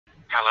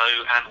Hello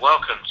and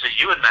welcome to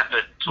Yuen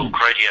Method Talk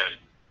Radio.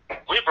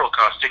 We're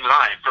broadcasting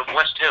live from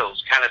West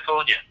Hills,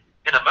 California.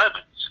 In a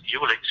moment, you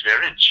will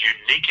experience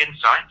unique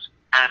insights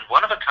and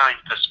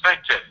one-of-a-kind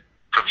perspective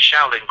from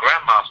Shaolin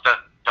Grandmaster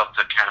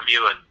Dr.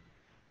 Yuen.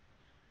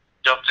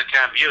 Dr.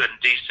 Yuen,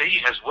 DC,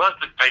 has worked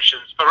with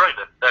patients for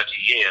over 30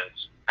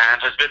 years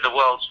and has been the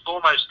world's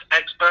foremost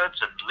expert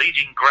and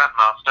leading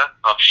Grandmaster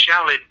of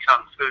Shaolin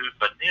Kung Fu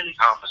for nearly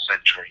half a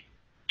century.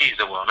 He's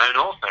a well-known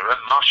author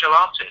and martial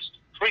artist,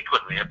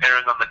 frequently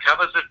appearing on the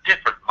covers of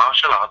different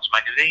martial arts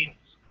magazines.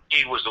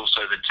 He was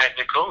also the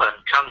technical and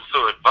Kung Fu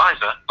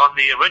advisor on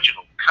the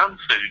original Kung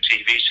Fu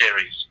TV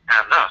series,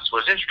 and thus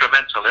was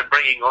instrumental in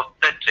bringing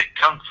authentic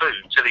Kung Fu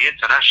to the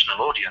international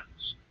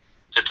audience.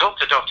 To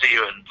talk to Dr.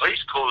 Yuen, please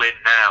call in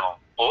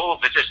now or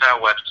visit our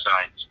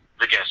website.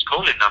 The guest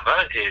call-in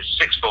number is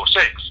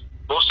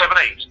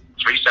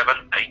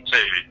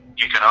 646-478-3782.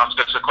 You can ask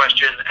us a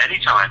question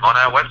anytime on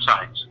our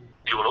website.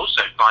 You will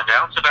also find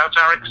out about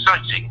our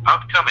exciting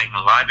upcoming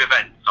live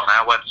events on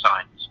our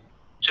website.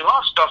 To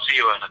ask Dr.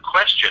 Yuen a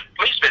question,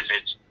 please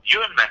visit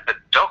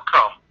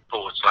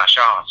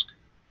yuenmethod.com/ask.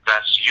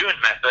 That's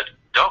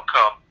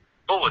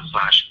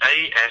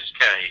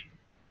yuenmethod.com/ASK.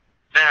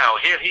 Now,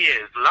 here he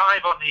is,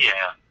 live on the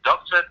air,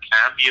 Dr.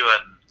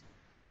 Yuen.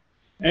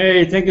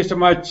 Hey, thank you so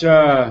much.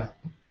 Hello,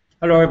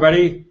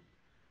 everybody.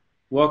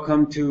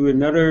 Welcome to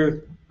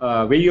another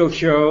radio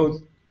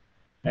show.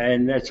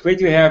 And it's great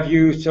to have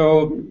you.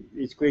 So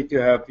it's great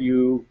to have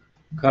you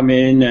come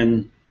in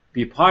and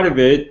be part of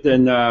it.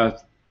 And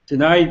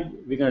tonight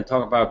we're going to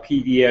talk about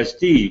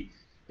PTSD.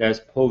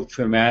 That's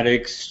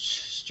post-traumatic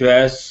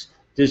stress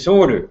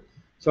disorder.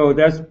 So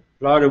that's a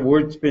lot of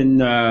words been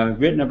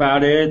written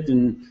about it,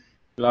 and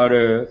a lot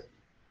of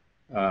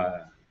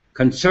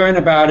concern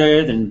about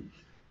it. And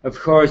of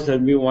course,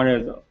 that we want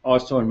to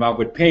also involve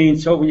with pain.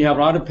 So when you have a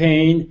lot of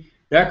pain,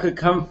 that could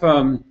come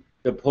from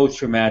the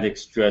post-traumatic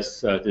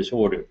stress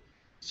disorder.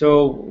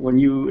 So when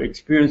you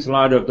experience a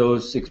lot of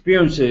those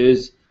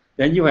experiences,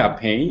 then you have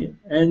pain,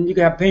 and you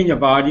have pain in your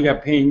body, you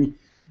have pain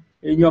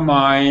in your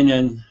mind,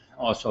 and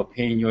also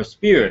pain in your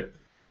spirit.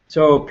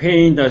 So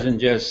pain doesn't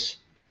just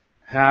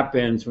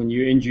happen when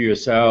you injure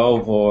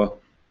yourself, or,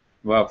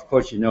 well, of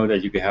course you know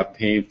that you can have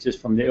pain just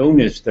from the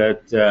illness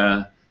that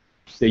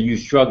you're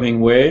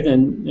struggling with,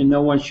 and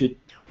no one should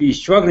be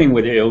struggling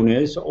with the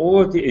illness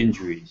or the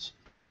injuries.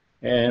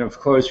 And of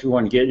course, we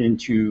want to get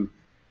into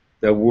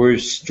the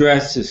word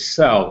stress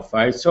itself,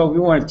 right? So we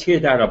want to tear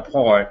that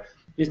apart.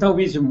 There's no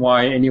reason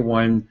why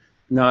anyone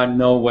not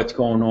know what's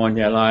going on in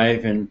their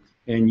life and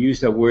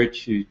use the word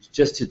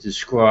just to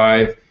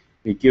describe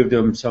and give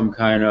them some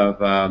kind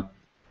of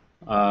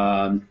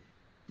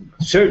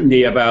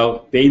certainty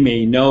about they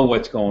may know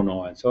what's going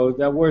on. So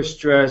that word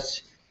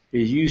stress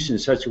is used in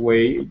such a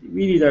way it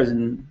really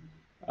doesn't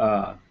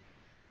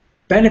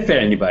benefit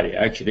anybody,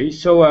 actually.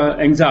 So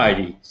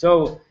anxiety.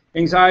 So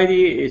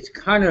anxiety is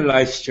kind of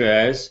like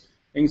stress.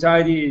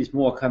 Anxiety is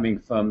more coming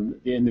from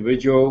the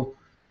individual,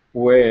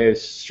 whereas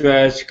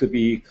stress could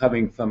be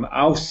coming from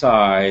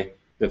outside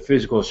the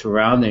physical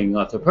surrounding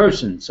of the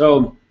person.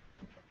 So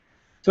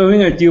we're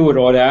going to deal with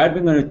all that.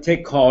 We're going to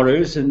take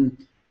callers, and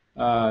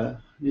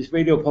this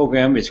radio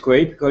program is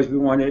great because we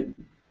want to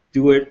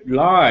do it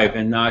live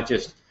and not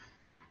just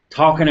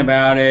talking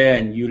about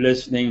it and you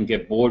listening and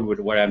get bored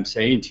with what I'm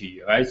saying to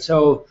you, right?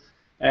 So,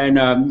 and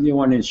you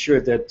want to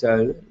ensure that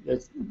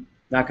there's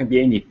not going to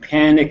be any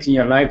panics in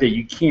your life that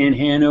you can't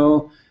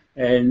handle,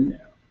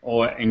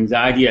 or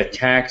anxiety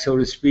attacks, so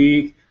to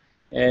speak.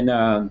 And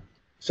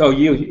so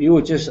you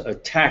will just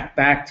attack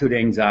back to the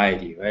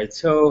anxiety, right?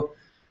 So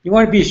you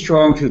want to be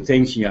strong to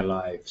things in your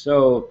life.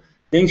 So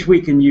things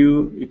weaken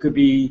you. It could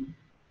be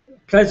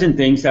pleasant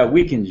things that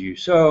weaken you.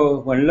 So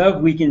when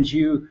love weakens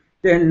you,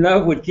 then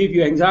love would give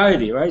you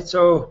anxiety, right?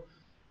 So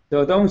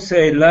don't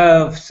say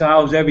love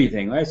solves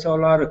everything, right? So a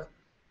lot of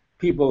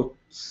people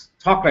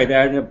talk like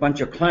that, and a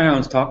bunch of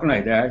clowns talking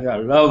like that.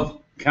 Love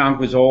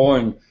conquers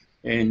all,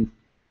 and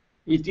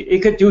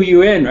it could do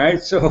you in,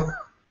 right? So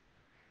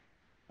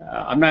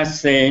I'm not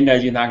saying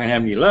that you're not going to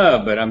have any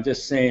love, but I'm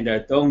just saying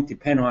that don't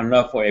depend on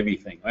love for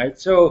everything, right?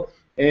 So,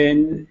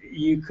 and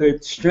you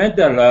could strengthen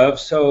that love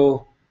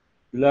so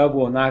love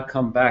will not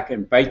come back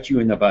and bite you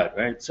in the butt,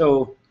 right?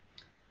 So,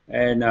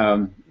 and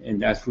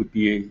that would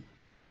be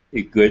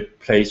a good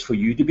place for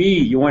you to be.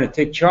 You want to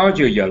take charge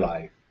of your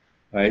life,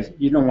 right?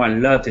 You don't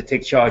want love to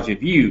take charge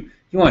of you.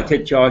 You want to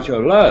take charge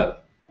of love,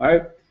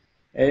 right?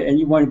 And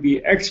you want to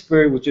be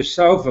expert with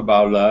yourself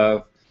about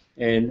love,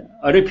 and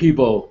other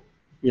people,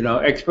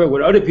 expert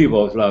with other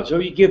people's love. So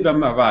you give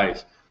them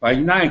advice, right?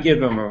 You're not going to give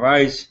them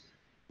advice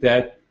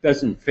that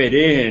doesn't fit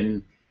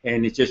in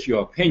and it's just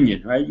your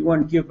opinion, right? You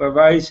want to give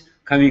advice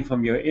coming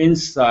from your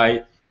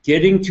insight,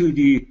 getting to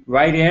the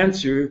right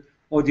answer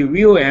or the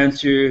real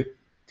answer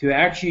to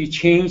actually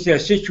change their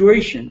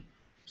situation.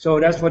 So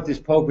that's what this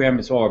program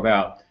is all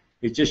about.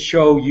 It just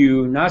shows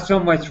you not so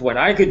much what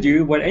I could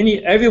do, what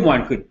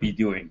everyone could be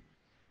doing.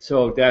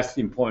 So that's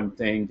the important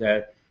thing,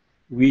 that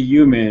we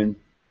human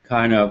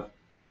kind of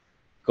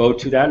go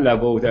to that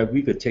level that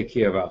we could take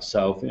care of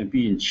ourselves and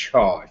be in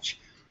charge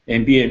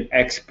and be an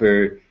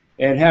expert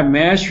and have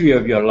mastery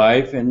of your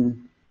life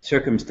and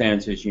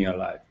circumstances in your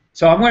life.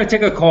 So I'm going to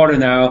take a caller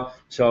now,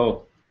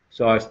 so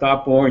I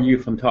stop boring you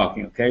from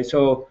talking, okay?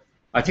 So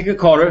I take a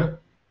caller.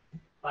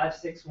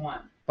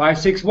 561.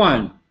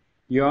 561,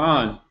 you're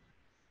on.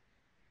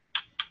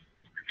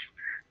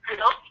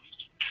 Hello?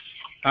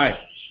 Hi.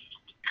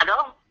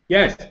 Hello?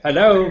 Yes,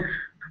 hello.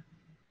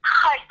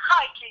 Hi,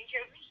 can you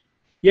hear me?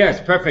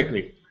 Yes,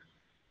 perfectly.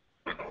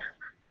 Hi,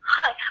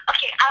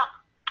 okay, I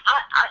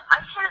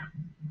have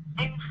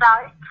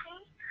anxiety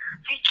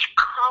which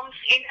comes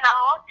in and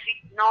out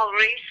with no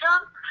reason,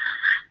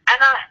 and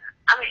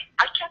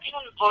I can't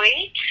even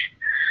breathe.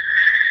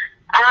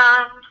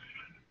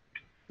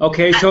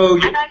 Okay, so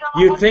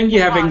you think you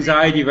have why.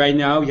 anxiety right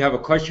now. You have a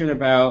question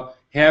about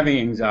having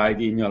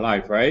anxiety in your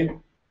life, right?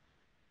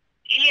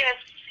 Yes.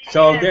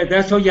 So yes.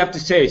 that's what you have to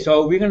say.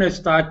 So we're going to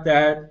start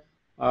that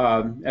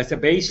as a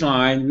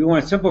baseline. We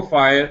want to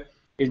simplify it.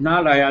 It's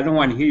not like I don't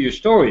want to hear your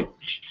story.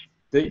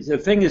 The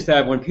thing is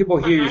that when people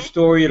hear your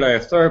story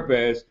like a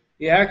therapist,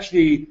 it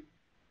actually,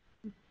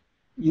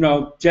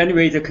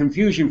 generates a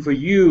confusion for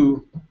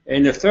you,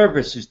 and the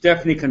therapist is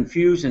definitely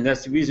confused, and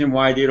that's the reason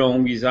why they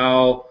don't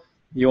resolve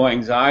your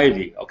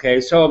anxiety. Okay,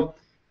 so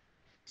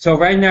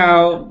right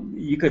now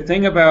you could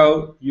think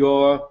about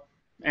your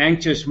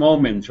anxious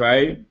moments,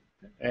 right?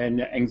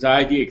 And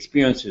anxiety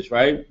experiences,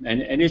 right?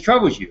 And it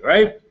troubles you,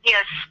 right?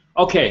 Yes.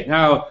 Okay,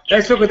 now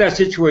let's look at that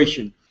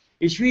situation.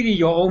 It's really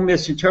your own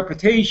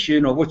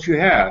misinterpretation of what you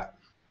have.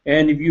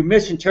 And if you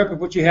misinterpret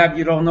what you have,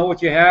 you don't know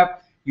what you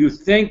have, you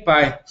think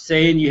by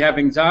saying you have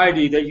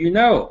anxiety that you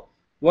know.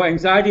 Well,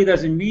 anxiety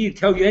doesn't really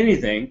tell you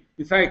anything.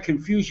 In fact, it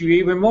confuses you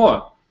even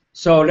more.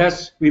 So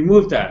let's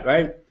remove that,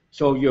 right?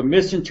 So your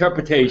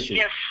misinterpretation.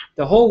 Yes.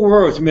 The whole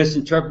world is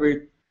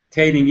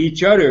misinterpreting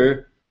each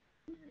other,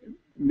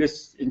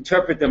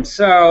 misinterpret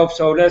themselves.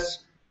 So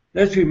let's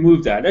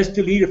remove that. Let's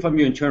delete it from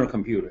your internal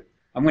computer.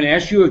 I'm going to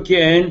ask you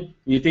again,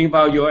 when you think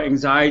about your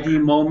anxiety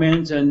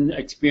moments and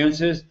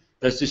experiences,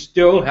 does it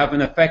still have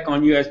an effect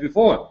on you as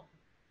before?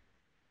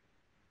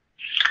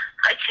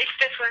 I see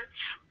difference.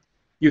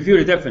 You feel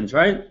the difference,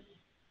 right?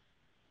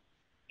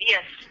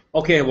 Yes.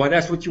 Okay, well,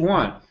 that's what you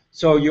want.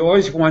 So you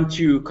always want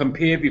to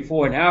compare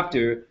before and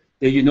after,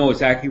 that you know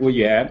exactly where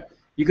you're at.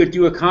 You could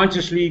do it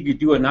consciously, you could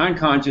do it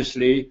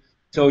non-consciously.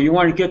 So you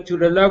want to get to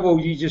the level,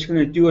 you're just going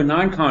to do it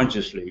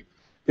non-consciously.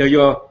 That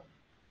your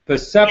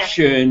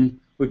perception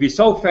would be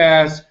so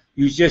fast,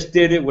 you just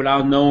did it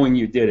without knowing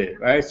you did it,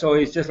 right? So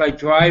it's just like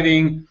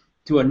driving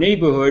to a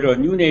neighborhood or a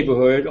new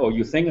neighborhood, or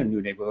you think a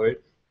new neighborhood,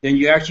 then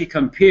you actually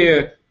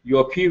compare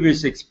your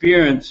previous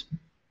experience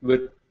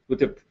with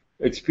the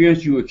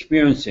experience you're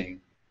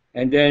experiencing.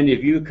 And then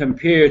if you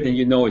compare, then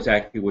you know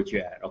exactly what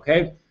you're at,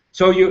 okay?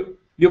 So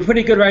you're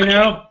pretty good right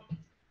now?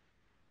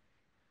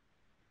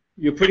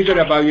 You're pretty good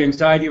about your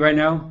anxiety right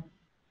now?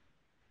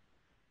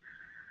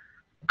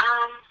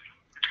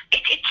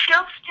 It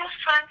feels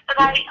different,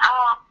 but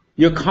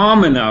You're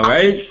calmer now,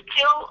 right?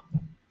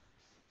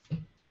 I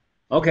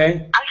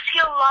Okay.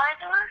 feel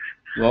lighter.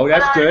 Well,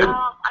 that's good.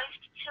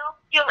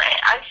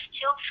 I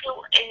still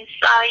feel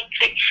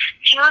anxiety.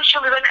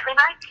 Usually when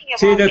I think about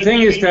See, the it,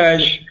 thing is that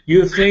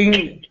you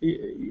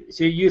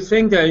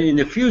think that in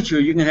the future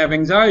you can have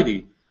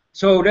anxiety.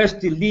 So let's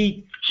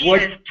delete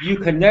what you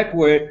connect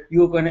with.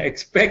 You're going to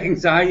expect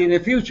anxiety in the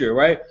future,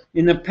 right?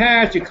 In the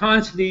past, you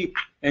constantly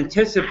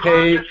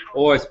anticipate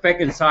or expect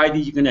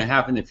anxiety you're going to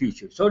have in the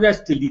future. So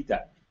let's delete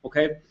that,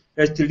 okay?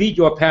 Let's delete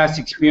your past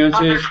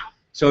experiences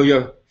so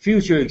your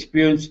future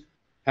experience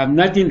have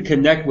nothing to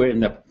connect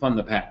with from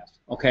the past,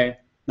 okay?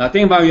 Now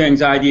think about your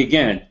anxiety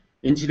again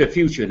into the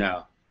future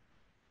now.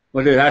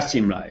 What does that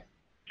seem like?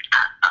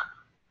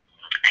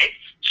 it's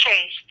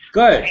changed.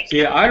 Good.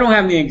 See, I don't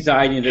have any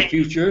anxiety in the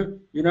future,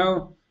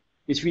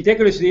 It's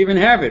ridiculous to even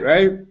have it,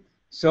 right?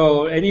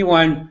 So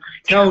anyone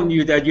telling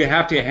you that you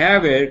have to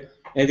have it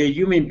and that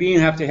human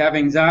beings have to have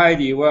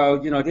anxiety, well,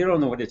 they don't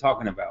know what they're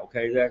talking about,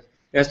 okay?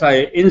 That's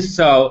like an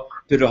insult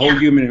to the whole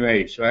human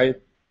race, right?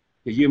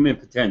 The human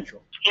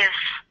potential. Yes.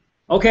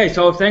 Okay,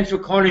 so thanks for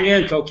calling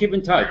in. So keep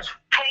in touch.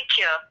 Thank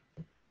you.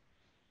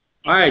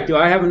 All right, do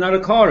I have another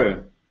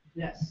caller?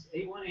 Yes,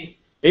 818.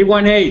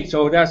 818,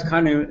 so that's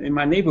kind of in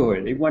my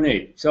neighborhood,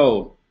 818.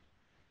 So,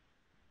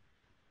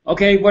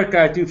 okay, what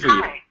can I do for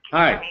you?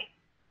 Hi.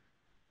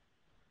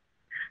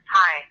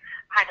 Hi.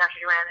 Hi, Dr.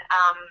 Yuen.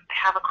 I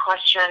have a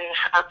question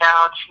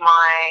about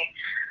my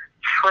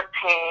foot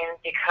pain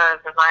because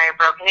of my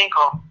broken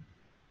ankle.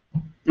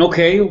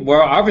 Okay,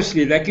 well,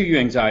 obviously that gives you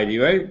anxiety,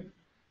 right?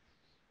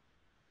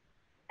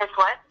 It's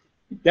what?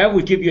 That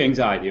would give you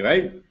anxiety,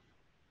 right?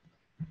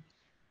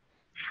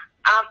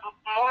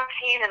 More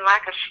pain and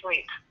lack of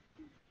sleep.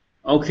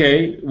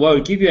 Okay, well,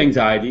 it gives you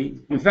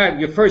anxiety. In fact,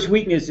 your first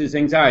weakness is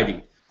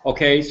anxiety.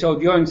 Okay, so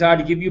your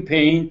anxiety gives you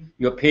pain,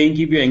 your pain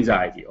gives you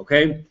anxiety,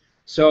 okay?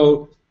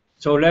 So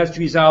let's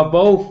resolve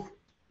both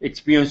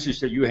experiences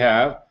that you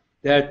have,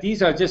 that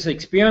these are just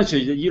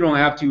experiences that you don't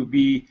have to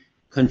be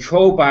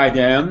controlled by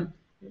them,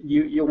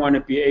 you want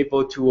to be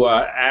able to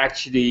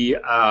actually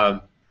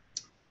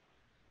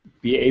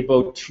be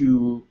able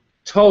to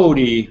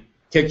totally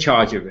take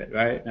charge of it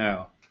right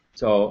now.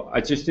 So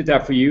I just did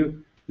that for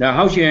you. Now,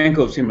 how's your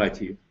ankle seem like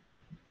to you?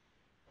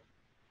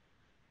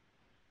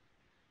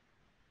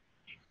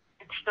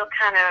 It still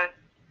kind of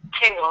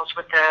tingles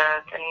with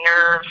the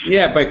nerve.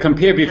 Yeah, but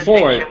compare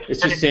before,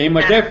 it's the same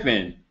or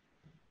different?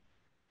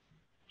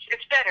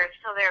 It's better. It's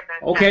still there,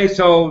 but Okay,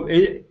 so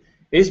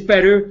it's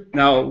better.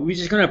 Now, we're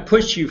just going to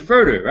push you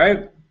further,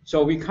 right?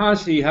 So we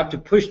constantly have to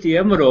push the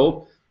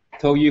envelope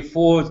till you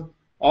fall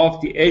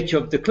off the edge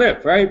of the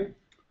cliff, right?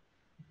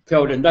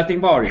 Till then nothing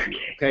bothers you,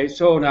 okay?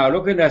 So now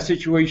look at that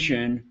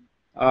situation.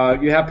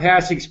 You have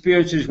past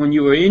experiences when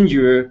you were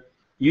injured.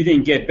 You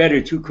didn't get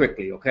better too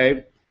quickly,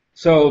 okay?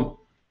 So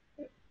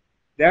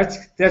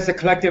that's a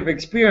collective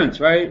experience,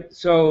 right?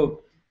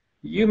 So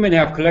you may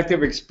have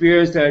collective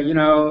experience that, you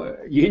know,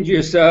 you injure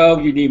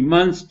yourself, you need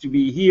months to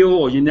be healed,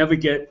 or you never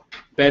get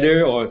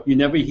better, or you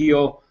never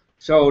heal.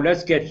 So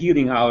let's get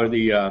healing out of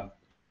the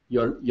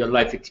your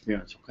life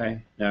experience,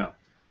 okay? Now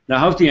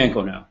how's the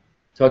ankle now?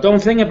 So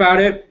don't think about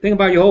it. Think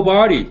about your whole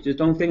body. Just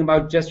don't think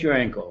about just your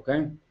ankle,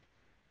 okay?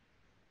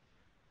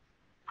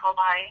 whole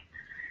body.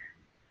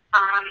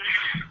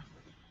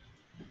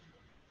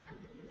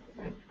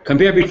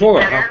 Compare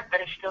before. It's better,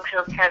 but it still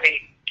feels heavy.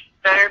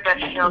 Better, but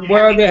it feels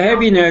Well, heavy. the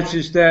heaviness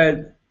is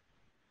that,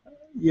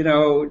 you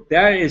know,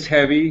 that is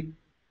heavy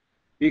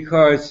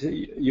because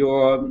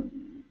the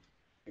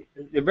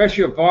rest of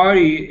your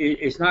body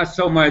is not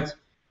so much,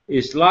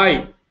 it's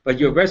light, but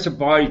your rest of the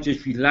body is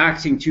just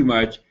relaxing too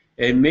much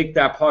and make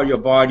that part of your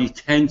body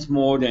tense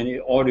more than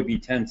it ought to be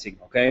tensing,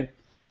 okay?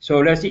 So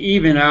let's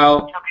even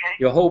out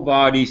your whole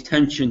body's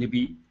tension to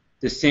be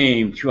the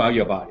same throughout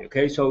your body,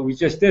 okay? So we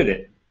just did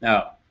it.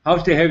 Now,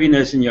 how's the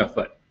heaviness in your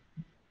foot?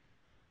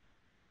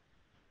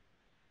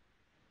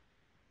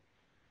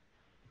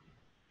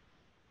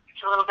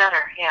 It's a little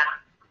better,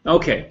 yeah.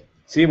 Okay.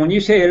 See, when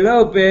you say a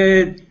little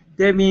bit,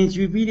 that means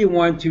you really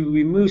want to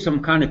remove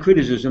some kind of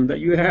criticism that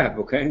you have,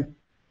 okay?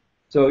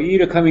 So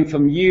either coming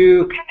from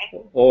you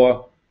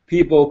or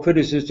people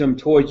criticism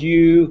towards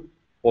you,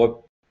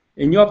 or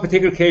in your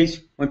particular case,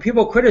 when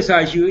people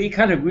criticize you, it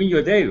kind of ruins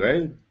your day,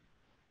 right?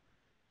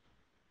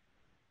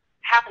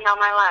 Happened all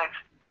my life.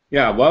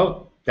 Yeah,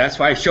 well, that's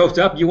why it shows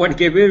up. You want to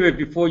get rid of it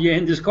before you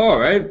end this call,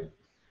 right?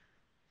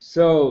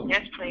 So,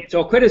 yes, please.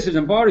 So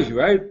criticism bothers you,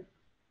 right?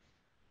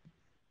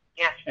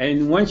 Yes.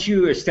 And once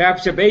you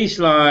establish a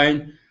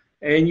baseline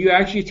and you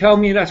actually tell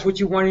me that's what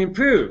you want to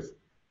improve,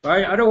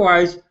 right?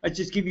 Otherwise, I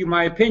just give you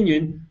my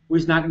opinion,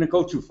 which is not going to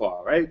go too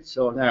far, right?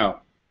 So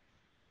now,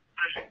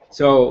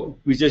 so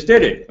we just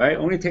did it, right?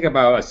 Only take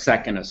about a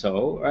second or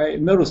so,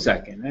 right?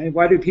 Millisecond. Right?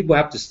 Why do people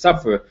have to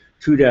suffer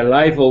through their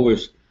life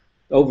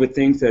over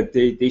things that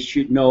they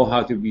should know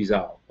how to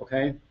resolve,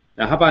 okay?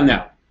 Now, how about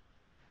now?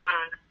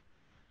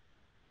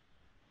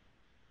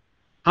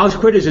 How's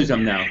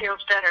criticism now? It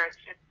feels better.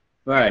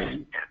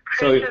 Right.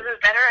 Criticism is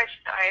better.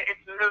 It's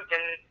moved,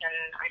 and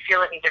I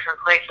feel it in different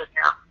places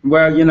now.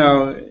 Well, you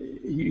know,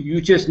 you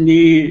just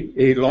need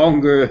a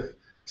longer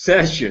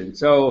session.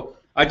 So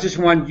I just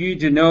want you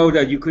to know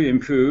that you could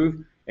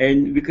improve,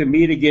 and we could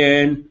meet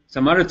again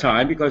some other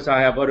time because I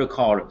have other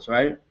callers,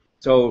 right?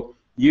 So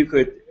you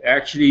could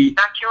actually...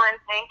 Dr. Yuen,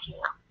 thank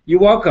you. You're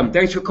welcome.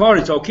 Thanks for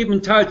calling. So keep in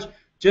touch.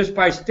 Just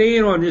by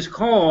staying on this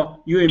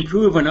call, you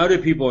improve and other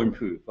people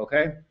improve,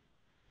 okay?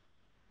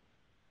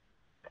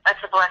 That's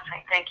a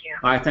blessing. Thank you.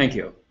 All right, thank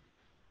you.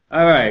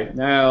 All right,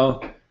 now,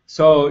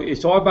 so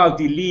it's all about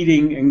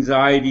deleting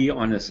anxiety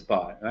on the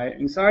spot, right?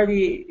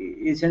 Anxiety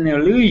is an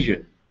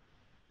illusion,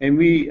 and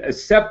we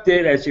accept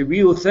it as a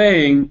real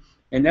thing,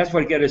 and that's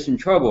what gets us in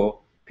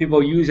trouble.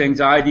 People use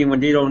anxiety when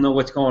they don't know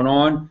what's going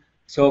on.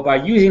 So by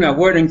using that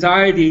word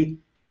anxiety,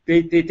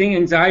 they think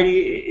anxiety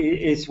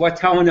is what's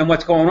telling them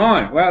what's going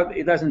on. Well,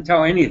 it doesn't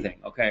tell anything,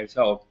 okay?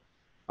 So,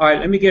 all right,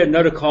 let me get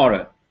another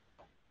caller.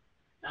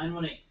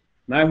 918.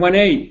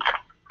 918.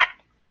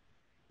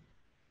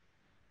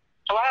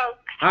 Hello?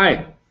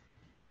 Hi.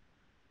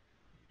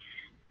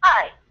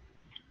 Hi.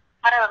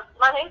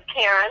 My name's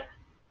Karen.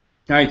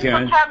 Hi,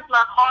 Karen. Sometimes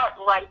my heart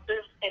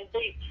races and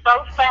beats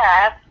so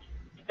fast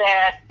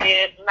that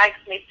it makes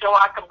me feel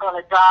like I'm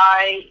going to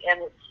die,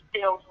 and it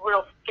feels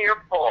real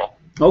fearful.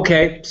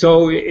 Okay,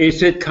 so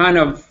is it kind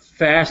of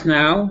fast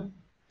now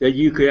that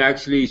you could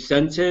actually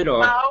sense it,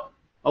 or? No.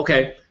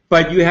 Okay,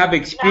 but you have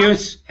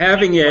experience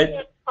having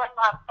it. My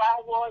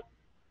thyroid.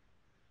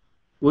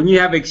 When you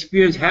have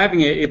experience having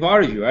it, it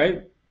bothers you,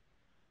 right?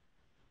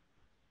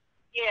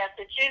 Yes,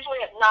 it's usually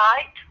at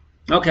night.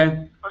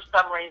 Okay. For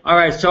some reason. All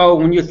right, so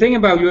when you think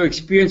about your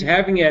experience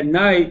having it at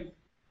night,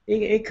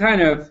 it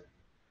kind of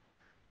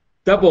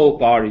double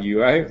bothers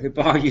you, right? It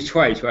bothers you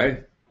twice,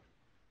 right?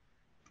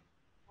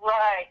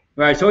 Right.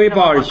 Right, so it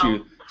bothers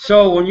you.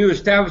 So when you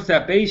establish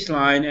that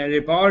baseline and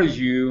it bothers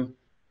you,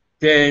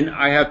 then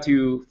I have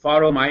to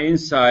follow my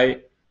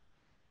insight,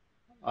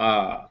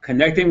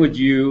 connecting with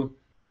you,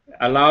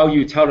 allow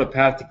you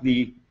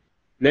telepathically,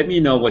 let me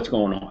know what's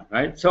going on,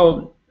 right?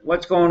 So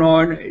what's going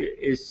on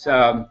is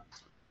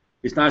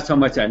It's not so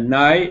much at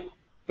night,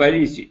 but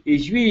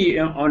it's really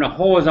on a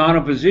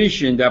horizontal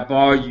position that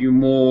bothers you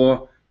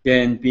more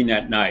than being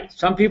at night.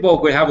 Some people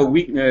could have a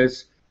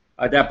weakness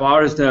that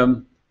bothers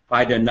them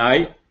by the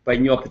night, but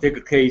in your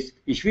particular case,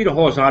 it's really the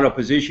horizontal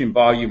position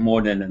bother you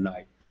more than the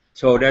night.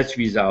 So let's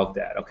resolve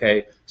that,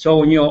 okay? So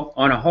when you're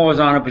on a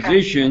horizontal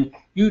position,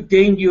 you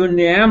think you're in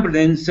the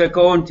ambulance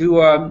going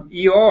to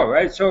ER,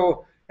 right?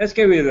 So let's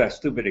get rid of that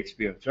stupid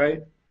experience,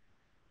 right?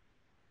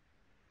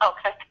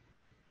 Okay.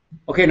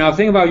 Okay, now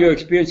think about your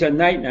experience at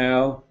night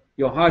now.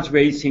 Your heart's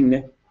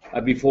racing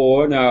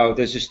before. Now,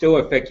 does it still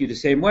affect you the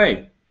same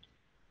way?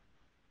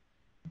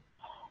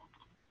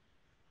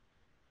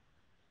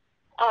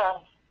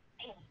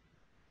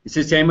 It's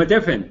the same or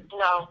different?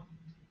 No.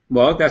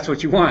 Well, that's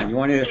what you want.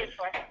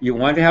 You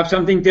want to have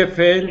something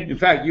different. In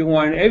fact, you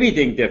want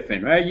everything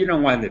different, right? You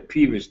don't want the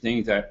previous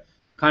things that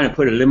kind of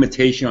put a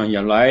limitation on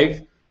your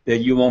life that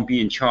you won't be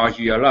in charge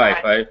of your life,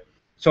 right?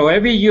 So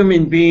every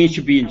human being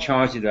should be in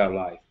charge of their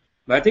life.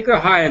 But I think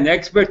I'll hire an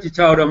expert to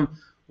tell them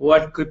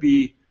what could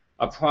be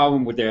a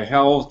problem with their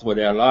health or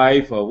their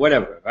life or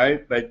whatever,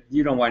 right? But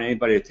you don't want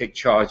anybody to take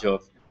charge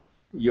of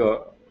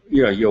your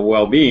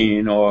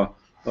well-being or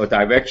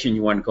direction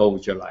you want to go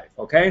with your life,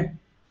 okay?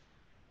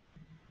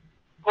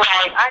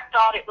 Right. I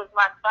thought it was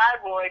my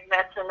thyroid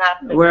messing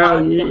up.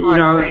 Well, you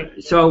know,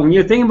 so when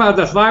you're thinking about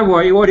the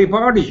thyroid, it already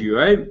bothers you,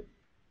 right?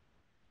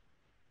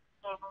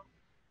 Mm-hmm.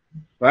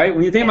 Right?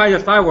 When you think about your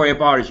thyroid, it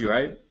bothers you,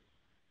 right?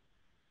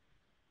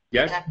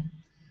 Yes? Yeah.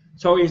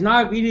 So it's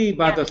not really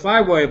about the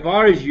thyroid, it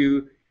bothers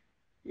you.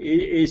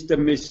 It's the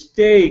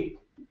mistake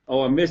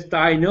or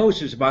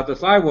misdiagnosis about the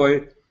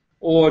thyroid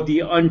or the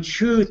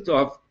untruth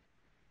of,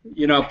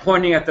 you know,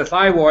 pointing at the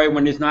thyroid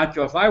when it's not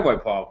your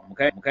thyroid problem,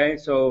 okay? Okay,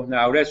 so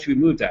now let's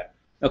remove that,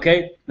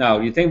 okay? Now,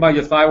 you think about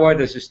your thyroid,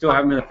 does it still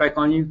have an effect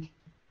on you?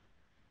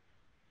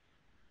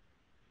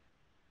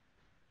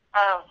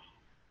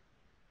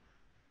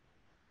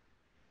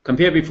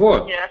 Compared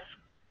before? Yes.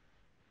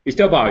 It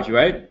still bothers you,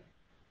 right?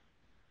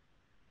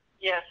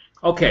 Yes.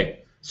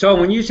 Okay, so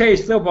when you say it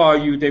still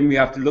bothers you, then we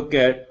have to look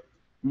at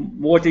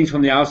more things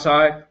from the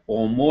outside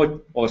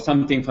or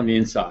something from the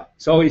inside.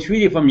 So it's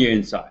really from your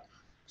inside.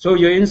 So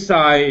your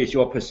inside is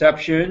your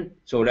perception,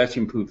 so let's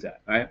improve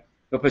that, right?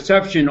 Your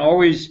perception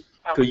always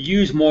could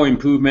use more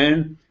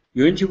improvement.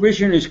 Your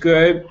intuition is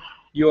good.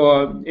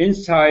 Your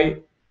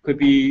insight could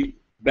be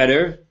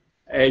better.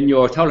 And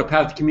your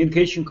telepathic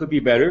communication could be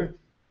better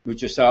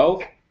with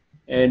yourself.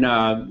 And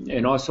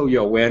also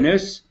your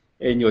awareness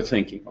and your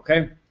thinking,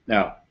 okay?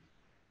 Now,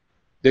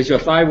 does your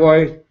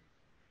thyroid,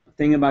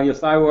 thinking about your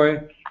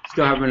thyroid,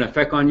 still have an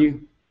effect on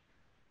you?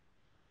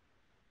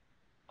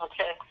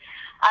 Okay.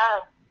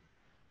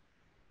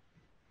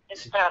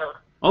 It's better.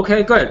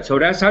 Okay, good. So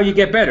that's how you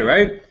get better,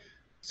 right?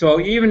 So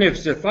even if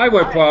it's a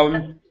thyroid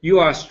problem, you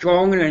are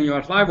stronger than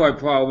your thyroid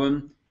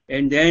problem,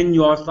 and then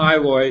your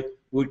thyroid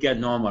would get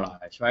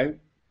normalized, right?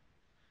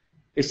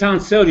 It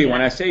sounds silly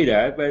when I say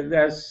that, but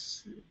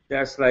that's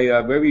like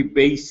a very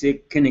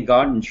basic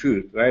kindergarten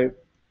truth, right?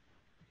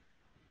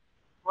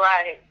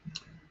 Right.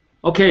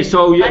 Okay,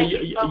 so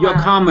you're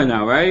calmer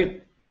now,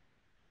 right?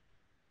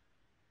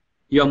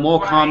 You're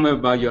more calmer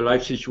about your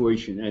life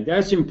situation, and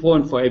that's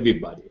important for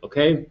everybody,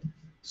 okay?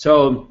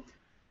 So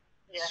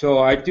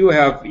I do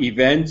have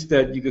events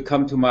that you could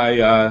come to my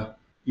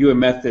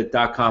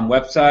youamethod.com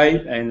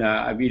website, and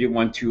I really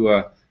want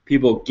to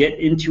people get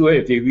into it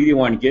if they really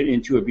want to get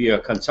into it, be a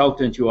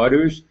consultant to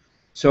others.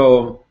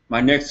 So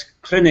my next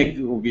clinic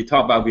will be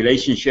talking about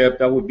relationship.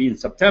 That will be in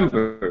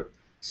September.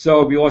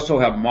 So we also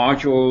have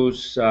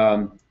modules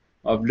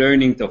of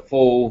learning the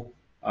full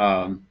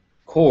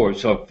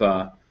course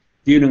of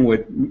dealing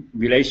with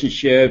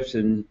relationships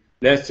and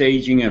less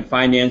aging and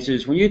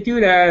finances. When you do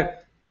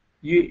that,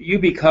 you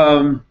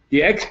become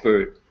the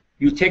expert.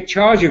 You take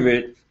charge of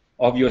it,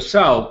 of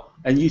yourself,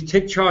 and you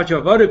take charge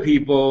of other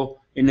people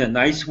in a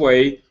nice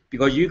way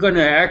because you're going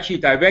to actually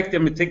direct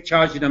them to take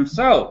charge of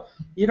themselves.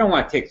 You don't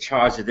want to take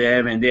charge of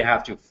them and they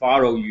have to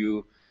follow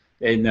you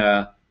and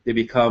they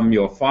become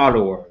your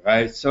follower,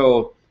 right?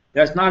 So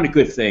that's not a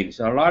good thing.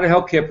 So a lot of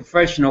healthcare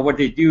professionals, what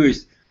they do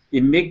is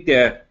they make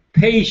their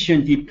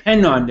patient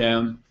depend on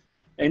them,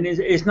 and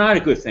it's not a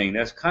good thing.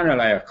 That's kind of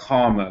like a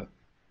karma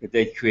that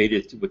they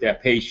created with their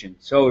patient.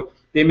 So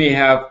they may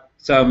have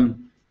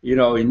some, you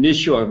know,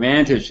 initial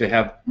advantage to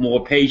have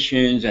more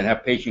patients and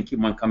have patients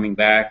keep on coming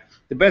back.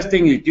 The best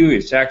thing to do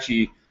is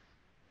actually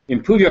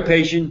improve your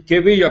patient,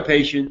 get rid of your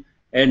patient,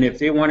 and if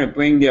they want to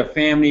bring their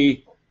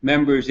family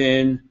members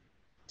in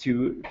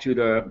to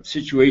the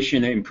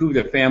situation, improve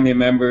their family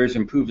members,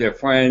 improve their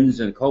friends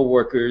and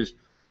co-workers,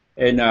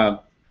 and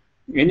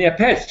their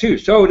pets too.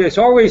 So there's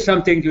always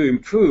something to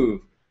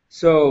improve.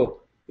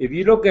 So if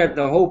you look at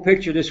the whole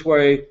picture this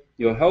way,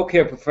 you're a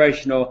healthcare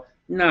professional,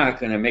 not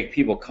going to make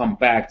people come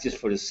back just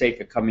for the sake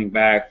of coming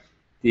back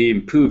to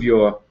improve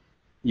your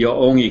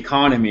own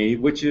economy,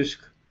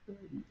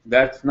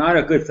 that's not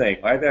a good thing,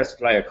 right? That's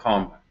like a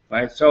karma,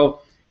 right?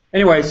 So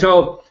anyway,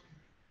 so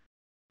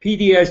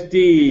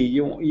PTSD,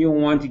 you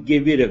want to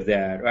get rid of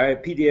that,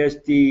 right?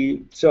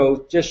 PTSD,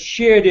 so just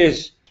share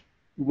this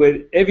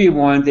with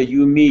everyone that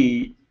you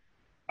meet,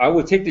 I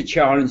would take the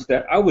challenge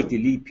that I would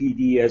delete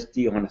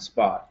PTSD on the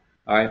spot.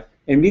 All right,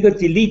 and we could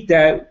delete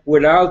that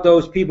without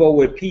those people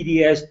with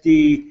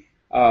PTSD,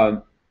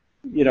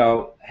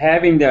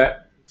 having the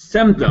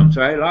symptoms.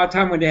 Right, a lot of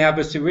time when they have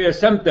a severe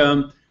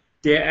symptom,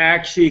 they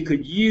actually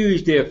could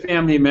use their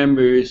family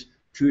members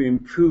to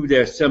improve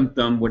their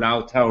symptom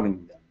without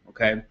telling them.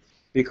 Okay,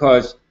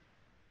 because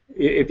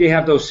if they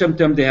have those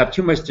symptoms, they have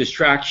too much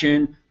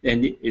distraction,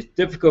 and it's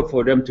difficult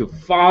for them to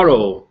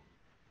follow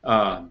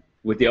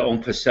with their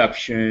own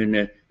perception,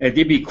 and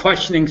they'd be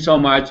questioning so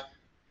much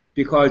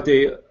because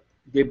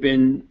they've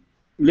been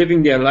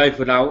living their life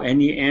without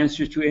any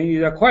answers to any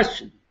of their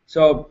questions.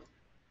 So,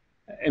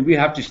 and we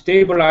have to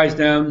stabilize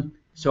them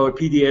so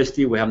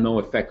PTSD will have no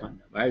effect on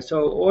them, right?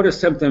 So all the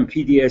symptom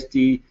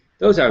PTSD,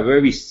 those are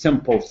very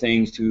simple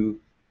things to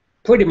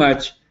pretty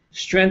much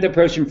strengthen the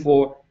person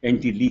for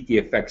and delete the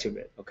effects of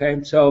it,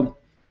 okay? So, all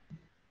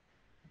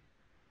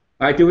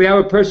right, do we have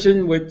a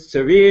person with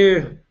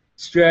severe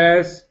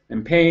stress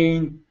and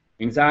pain,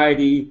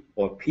 anxiety,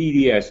 or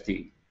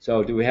PTSD?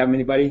 So do we have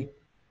anybody?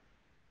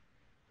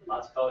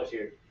 Lots of callers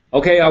here.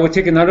 Okay, I will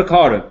take another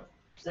caller.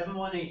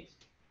 718.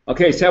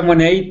 Okay,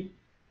 718.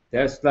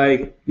 That's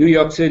like New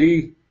York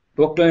City,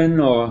 Brooklyn,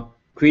 or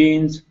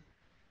Queens.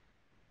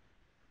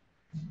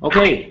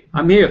 Okay,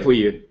 I'm here for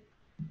you.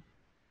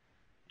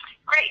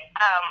 Great.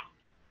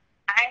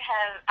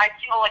 I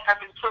feel like I've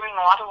been improving in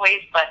a lot of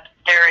ways, but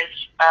there is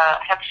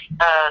have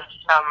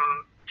some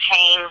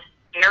pain,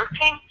 nerve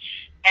pain,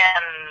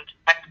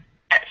 and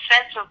a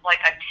sense of like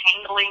a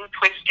tingling,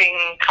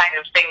 twisting kind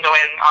of thing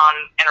going on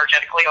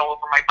energetically all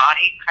over my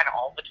body, kind of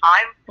all the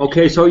time.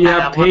 Okay, so you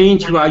have pain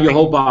throughout your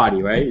whole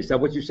body, right? Is that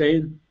what you're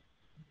saying?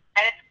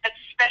 And it's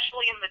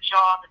especially in the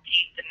jaw, the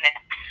teeth, the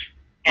neck,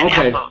 and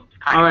okay. elbows.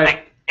 All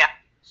right. Yeah.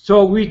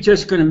 So we're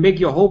just going to make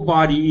your whole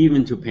body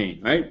even to pain,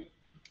 right?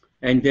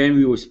 And then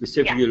we will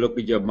specifically look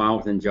at your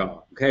mouth and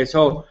jaw. Okay,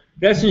 so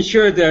let's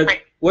ensure that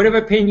whatever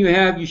pain you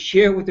have, you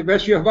share with the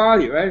rest of your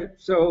body, right?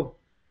 So,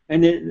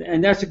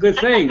 and that's a good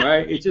thing,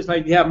 right? It's just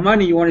like you have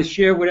money, you want to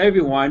share with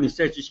everyone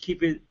instead of just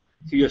keep it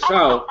to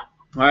yourself,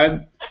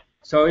 right?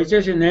 So it's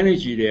just an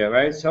energy there,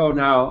 right? So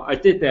now I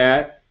did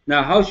that.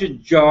 Now, how's your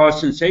jaw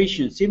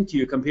sensation seem to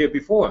you compared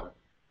before?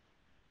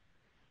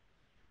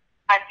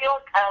 I feel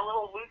a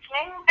little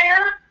loosening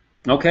there.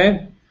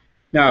 Okay.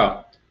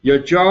 Now, your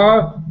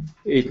jaw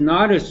is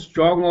not as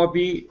strong or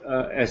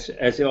as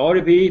it ought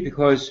to be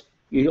because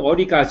you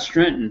already got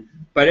strengthened.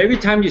 But every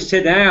time you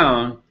sit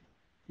down,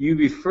 you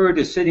refer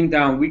the sitting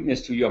down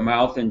weakness to your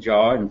mouth and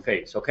jaw and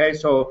face. Okay,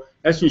 so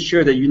let's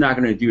ensure that you're not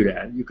going to do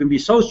that. You can be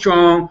so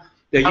strong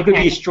that you can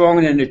be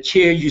stronger than the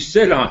chair you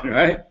sit on,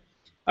 right?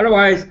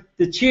 Otherwise,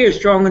 the chair is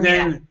stronger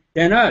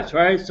than us,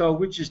 right? So,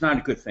 which is not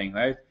a good thing,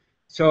 right?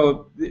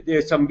 So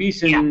there's some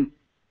recent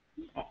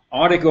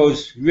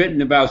articles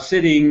written about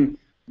sitting.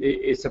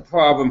 It's a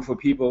problem for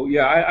people.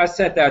 Yeah, I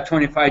said that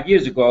 25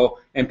 years ago,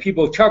 and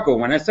people chuckle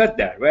when I said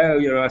that.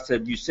 Well, I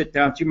said you sit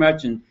down too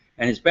much, and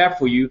it's bad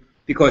for you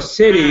because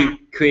sitting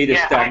creates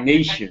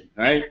stagnation,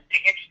 right?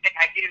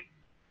 I do.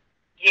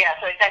 Yeah,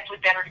 so it's actually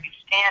better to be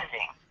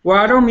standing. Well,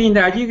 I don't mean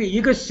that.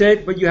 You could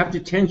sit, but you have to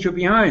tense your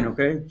behind,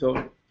 okay?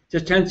 So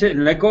just tense it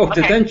and let go of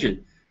the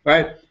tension,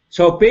 right?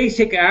 So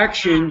basic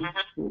action,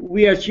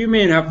 we as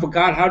humans have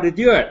forgot how to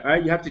do it,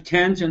 right? You have to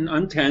tense and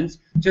untense,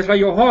 just like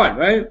your heart,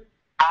 right?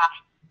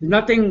 There's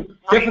nothing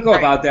difficult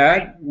about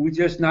that. We're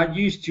just not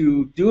used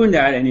to doing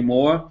that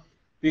anymore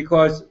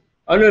because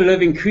other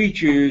living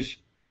creatures,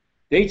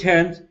 they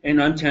tense and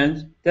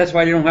untense. That's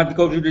why they don't have to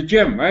go to the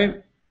gym,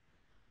 right?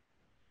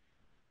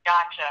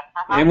 Gotcha.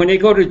 And when they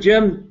go to the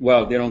gym,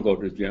 well, they don't go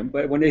to the gym,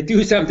 but when they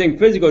do something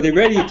physical, they're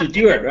ready to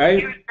do it, right?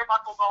 Use your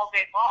muscles all day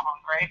long,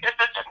 right?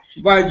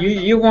 But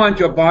you want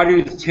your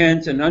body to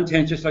tense and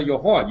untense just like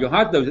your heart. Your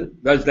heart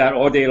does that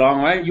all day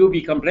long, right? You'll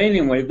be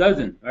complaining when it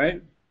doesn't,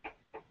 right?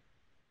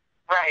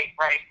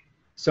 Right.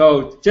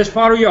 So just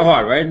follow your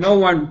heart, right? No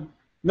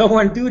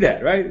one do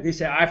that, right? They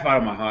say, I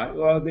follow my heart.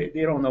 Well, they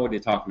don't know what they're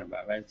talking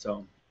about, right?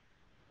 So,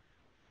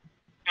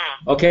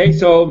 okay,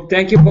 so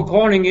thank you for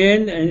calling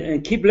in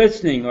and keep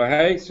listening, all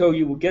right? So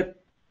you will get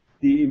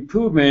the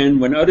improvement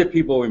when other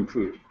people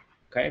improve,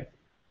 okay?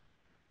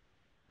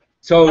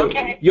 So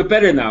you're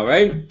better now,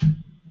 right?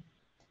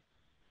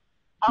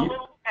 A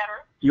little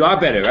better. You are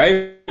better,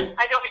 right? I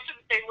know we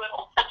shouldn't say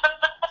little.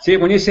 See,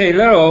 when you say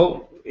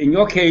little, in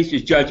your case,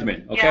 it's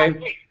judgment, okay?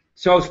 Yeah,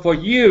 so for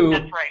you,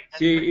 that's right.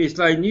 It's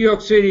like New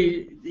York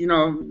City,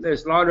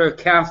 there's a lot of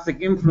Catholic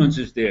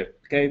influences there,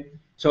 okay?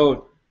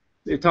 So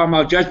they're talking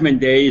about Judgment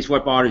Day is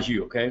what bothers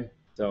you, okay?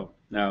 So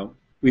now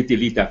we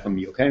delete that from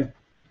you, okay?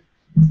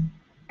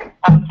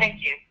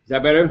 Thank you. Is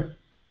that better?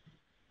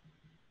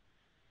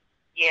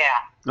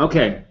 Yeah.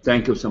 Okay,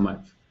 thank you so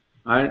much.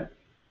 All right?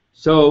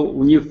 So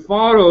when you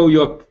follow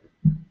your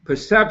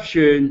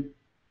perception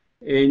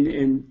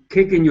and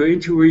kick in your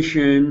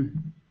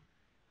intuition,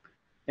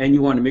 and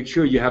you want to make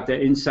sure you have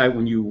that insight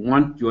when you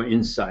want your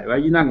insight,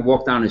 right? You're not going to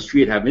walk down the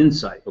street and have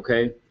insight,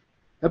 okay?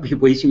 That'll be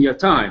wasting your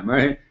time,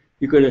 right?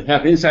 You could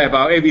have insight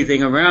about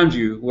everything around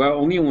you. Well,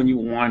 only when you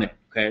want it.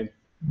 Okay.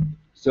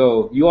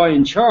 So you are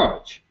in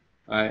charge.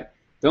 Right.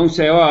 Don't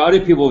say, oh,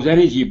 other people's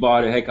energy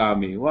bought the heck out of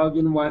me. Well,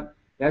 you know what?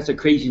 That's a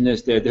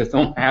craziness that they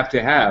don't have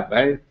to have,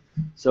 right?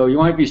 So you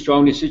want to be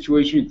strong in the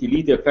situation,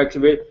 delete the effects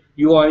of it.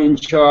 You are in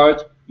charge.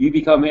 You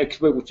become an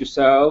expert with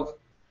yourself,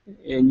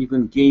 and you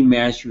can gain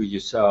mastery with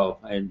yourself,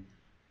 and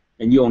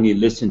you only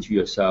listen to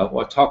yourself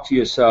or talk to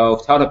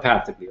yourself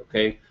telepathically,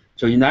 okay?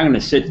 So you're not going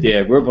to sit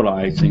there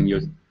verbalizing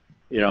your,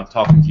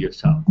 talking to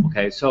yourself,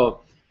 okay?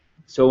 So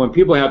when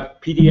people have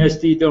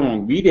PTSD, they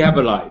don't really have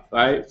a life,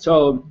 right?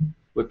 So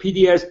with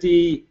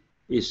PTSD,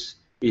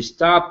 it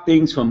stops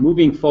things from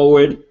moving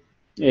forward,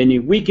 and it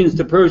weakens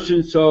the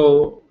person,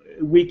 so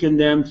it weakens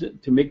them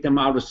to make them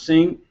out of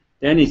sync.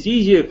 Then it's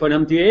easier for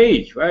them to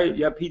age, right?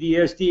 You have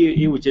PTSD,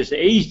 it would just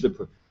age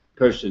the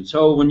person.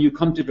 So when you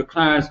come to the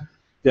class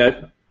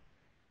that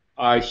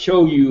I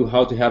show you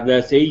how to have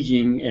less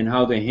aging and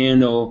how to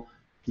handle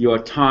your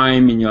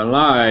time in your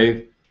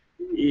life,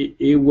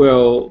 it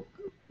will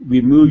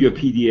remove your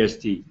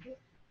PTSD.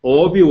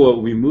 All of you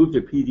will remove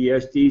the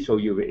PTSD so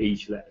you will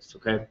age less,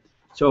 okay?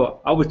 So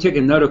I will take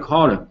another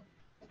caller.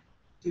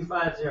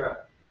 250.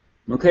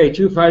 Okay,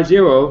 250,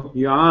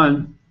 you're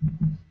on.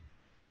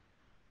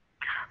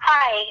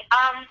 Hi,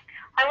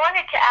 I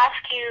wanted to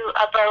ask you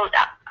about,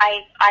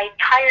 I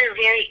tire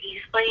very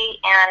easily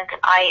and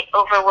I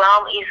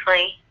overwhelm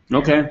easily.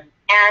 Okay.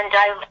 And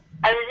I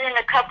was in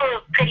a couple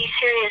of pretty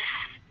serious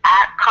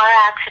car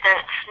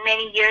accidents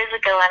many years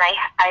ago,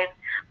 and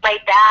my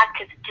back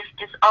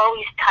is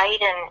always tight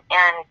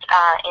and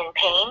in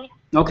pain.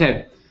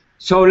 Okay.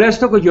 So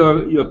let's look at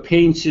your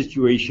pain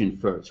situation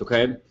first,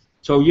 okay?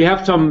 So you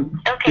have some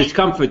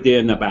discomfort there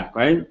in the back,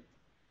 right?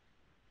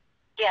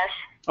 Yes.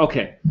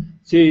 Okay.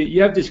 See,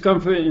 you have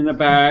discomfort in the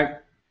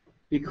back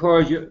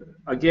because,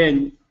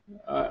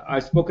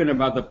 I've spoken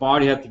about the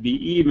body have to be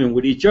even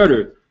with each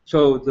other.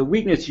 So the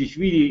weakness is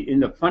really in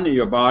the front of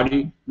your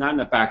body, not in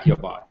the back of your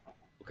body.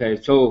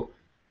 Okay, so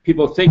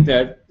people think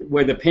that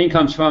where the pain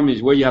comes from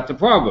is where you have the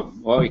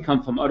problem. Well, it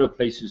comes from other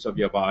places of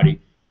your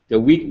body, the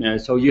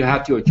weakness. So you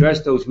have to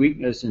address those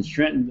weaknesses and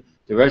strengthen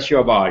the rest of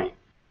your body.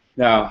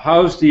 Now,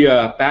 how's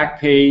the back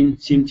pain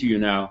seem to you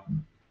now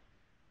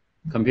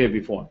compared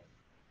before?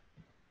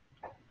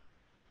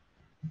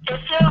 It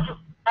feels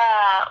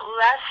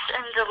less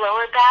in the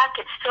lower back.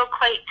 It's still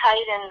quite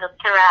tight in the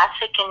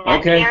thoracic and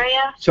neck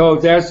area. So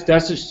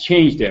that's a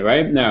change there,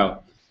 right?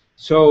 Now,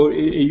 so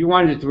you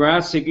want the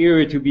thoracic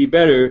area to be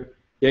better,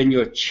 then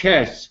your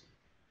chest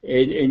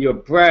and your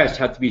breast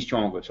have to be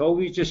stronger. So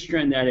we just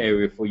strengthen that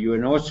area for you,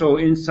 and also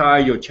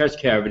inside your chest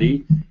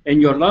cavity and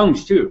your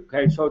lungs too.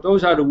 Okay, so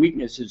those are the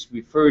weaknesses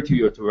referred to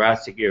your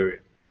thoracic area.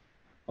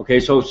 Okay,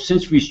 so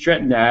since we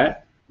strengthen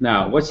that,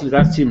 now what does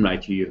that seem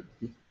like to you?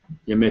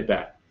 Your mid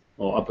back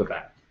or upper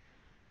back?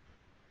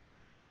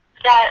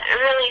 That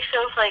really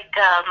feels like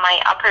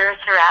my upper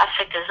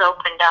thoracic is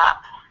opened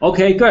up.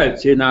 Okay, good.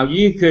 So now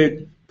you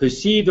could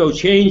perceive those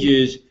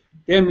changes.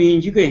 That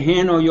means you can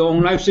handle your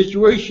own life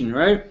situation,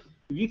 right?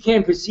 If you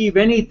can't perceive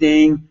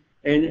anything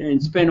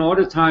and spend all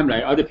the time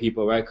like other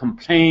people, right?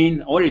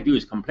 Complain. All they do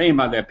is complain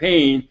about their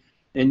pain,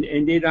 and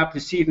they're not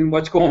perceiving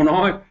what's going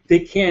on. They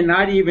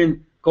cannot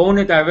even go in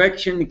a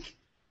direction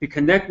to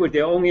connect with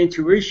their own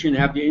intuition,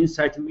 have the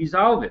insight to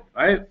resolve it,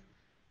 right?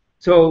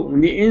 So when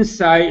the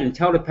insight and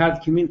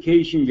telepathic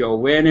communication, your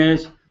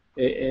awareness,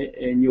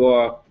 and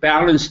your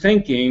balanced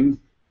thinking,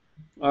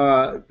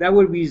 that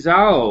would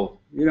resolve,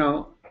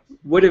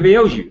 what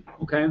ails you,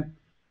 okay?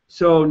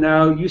 So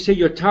now you say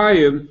you're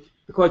tired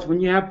because when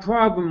you have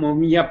problem or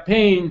when you have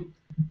pain,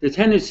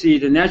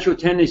 the natural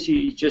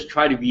tendency is just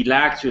try to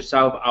relax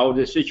yourself out of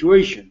the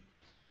situation.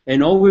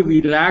 And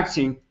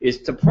over-relaxing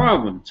is the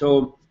problem.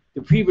 So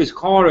the previous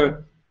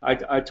caller,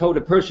 I told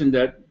the person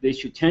that they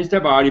should tense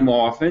their body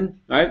more often,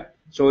 right?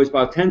 So it's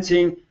about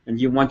tensing, and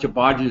you want your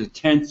body to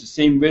tense the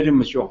same rhythm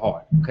as your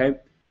heart, okay?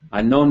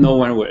 I know no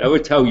one would ever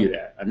tell you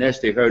that unless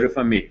they heard it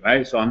from me,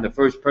 right? So I'm the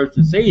first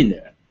person saying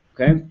that,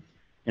 okay?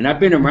 And I've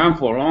been around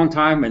for a long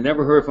time and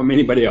never heard from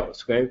anybody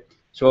else, okay?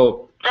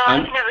 So no,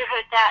 I've never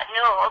heard that.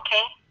 No,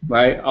 okay.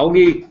 Right,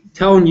 only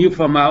telling you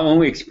from my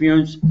own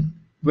experience,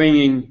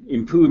 bringing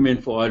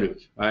improvement for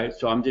others, right?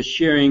 So I'm just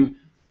sharing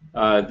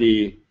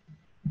the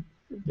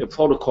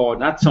protocol,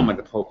 not some of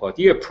the protocol,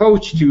 the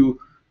approach to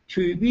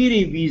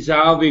really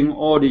resolving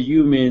all the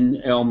human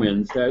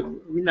ailments that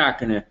we're not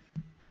going to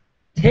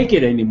take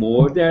it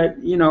anymore, that,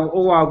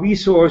 our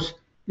resource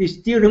is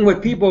dealing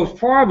with people's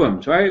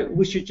problems, right?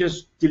 We should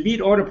just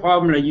delete all the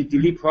problems like you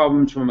delete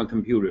problems from a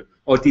computer,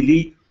 or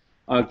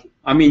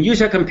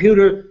use a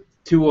computer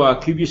to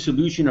give you a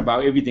solution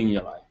about everything in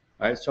your life,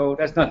 right? So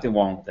that's nothing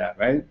wrong with that,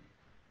 right?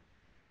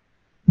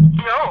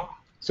 No.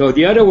 So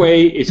the other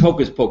way is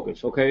hocus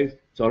pocus, okay?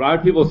 So a lot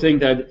of people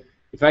think that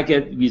if I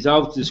get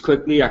results this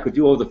quickly, I could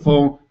do over the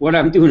phone. What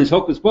I'm doing is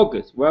hocus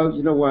pocus. Well,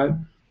 you know what?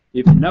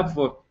 If enough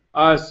of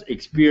us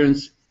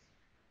experience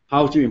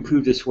how to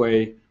improve this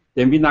way,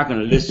 then we're not going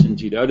to listen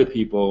to the other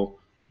people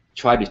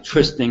try to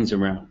twist things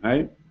around,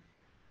 right?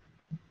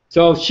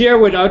 So share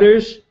with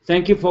others.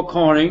 Thank you for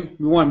calling.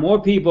 We want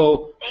more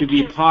people to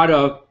be part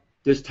of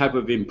this type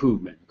of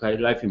improvement, okay,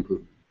 life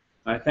improvement.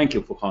 All right, thank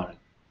you for calling.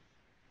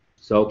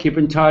 So keep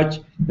in touch.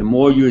 The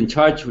more you're in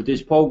touch with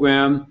this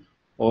program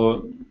or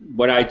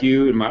what I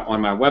do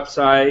on my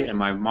website and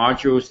my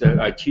modules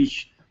that I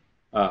teach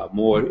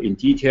more in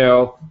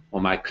detail, or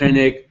my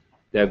clinic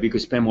that we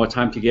could spend more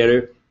time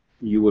together,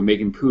 you will make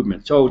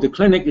improvement. So the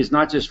clinic is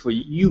not just for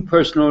you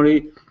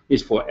personally,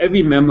 it's for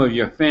every member of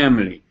your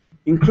family,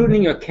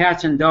 including your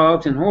cats and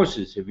dogs and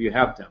horses if you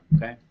have them,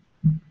 okay?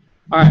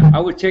 All right, I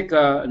will take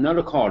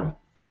another caller.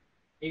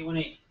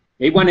 818.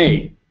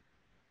 818.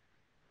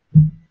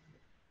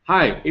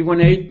 Hi,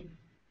 818.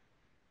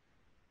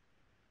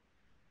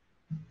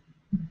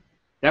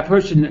 That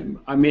person,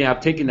 I may have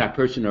taken that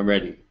person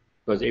already,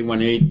 because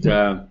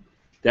 818,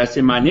 that's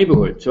in my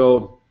neighborhood.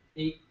 So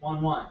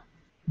 811.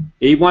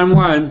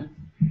 811,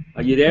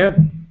 are you there?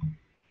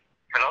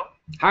 Hello?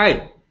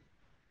 Hi.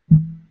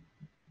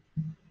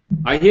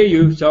 I hear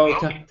you, so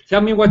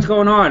tell me what's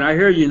going on. I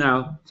hear you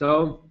now,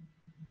 so.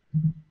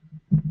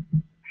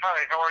 Hi,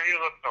 how are you,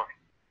 doctor?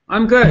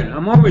 I'm good.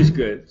 I'm always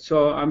good.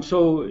 So I'm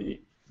so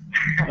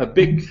a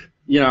big,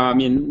 I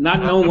mean,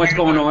 not knowing what's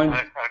going on.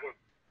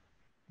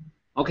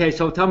 Okay,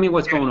 so tell me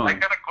what's going on. I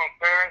got a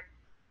concern.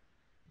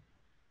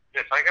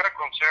 Yes, I got a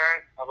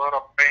concern about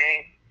a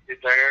pain in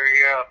the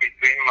area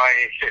between my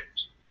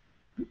hips.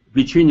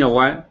 Between your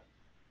what?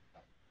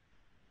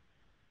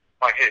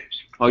 My hips.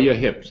 Oh, your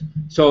hips.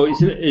 So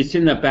it's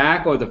in the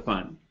back or the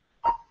front?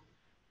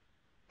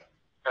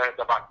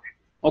 The back.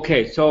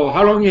 Okay, so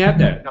how long you had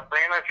that? The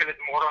pain, I feel it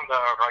more on the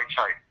right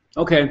side.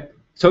 Okay,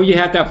 so you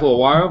had that for a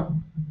while?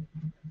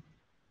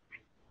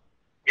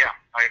 Yeah,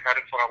 I had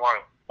it for a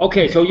while.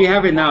 Okay, so you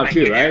have it now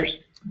too, 19 right? years.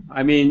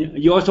 I mean,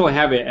 you also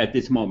have it at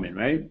this moment,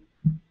 right?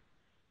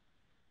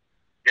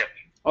 Yes.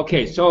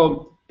 Okay,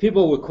 so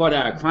people would call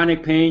that a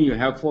chronic pain you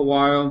have for a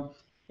while,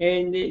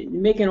 and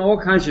making all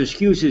kinds of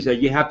excuses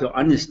that you have to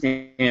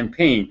understand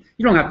pain.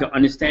 You don't have to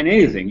understand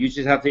anything. You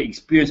just have to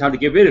experience how to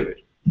get rid of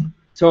it.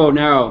 So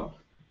now,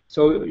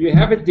 so you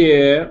have it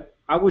there.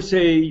 I would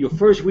say your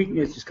first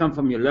weakness has come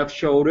from your left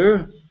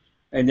shoulder,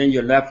 and then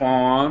your left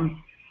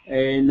arm,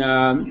 and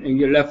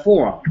your left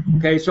forearm.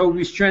 Okay, so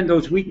we strand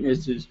those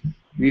weaknesses,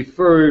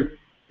 refer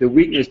the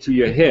weakness to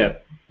your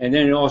hip, and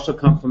then it also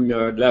comes from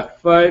your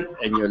left foot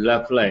and your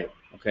left leg.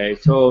 Okay,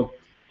 so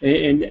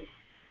and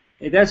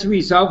that's a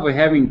result of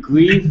having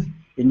grief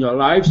in your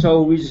life.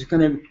 So we're just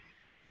gonna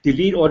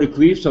delete all the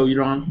grief, so you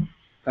don't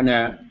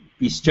gonna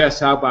be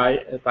stressed out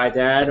by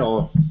that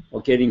or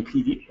getting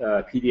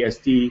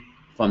PTSD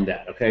from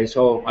that. Okay,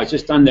 so I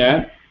just done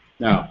that.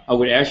 Now I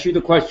would ask you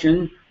the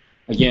question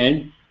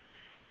again.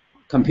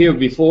 Compared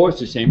before, it's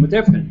the same or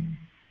different?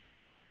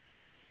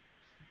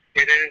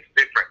 It is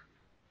different.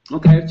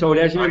 Okay, so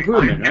that's an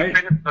improvement, I right?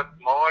 feel it, but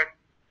more,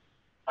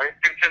 I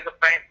can feel the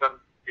pain, but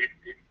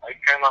I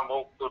cannot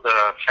move to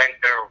the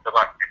center of the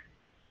back.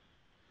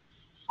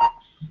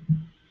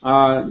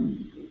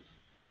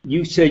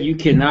 You said you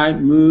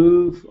cannot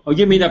move. Oh,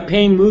 you mean the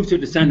pain moves to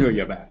the center of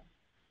your back?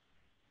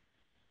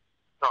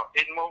 No,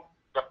 it moved.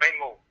 The pain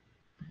moved.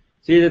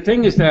 See, the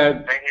thing is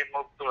that. Pain it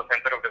moved to the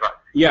center of the back.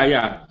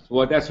 Yeah.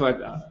 Well, that's what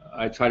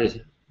I try to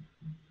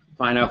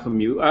find out from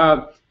you.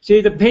 See,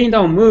 the pain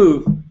don't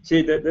move.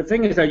 See, the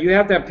thing is that you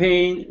have that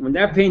pain. When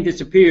that pain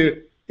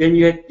disappears, then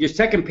your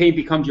second pain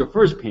becomes your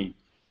first pain.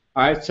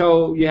 All right,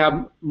 so you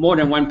have more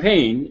than one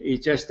pain.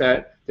 It's just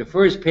that the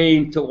first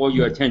pain took all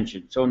your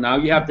attention. So now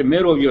you have the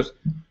middle of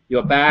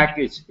your back.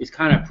 It's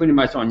kind of pretty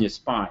much on your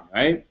spine,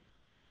 right?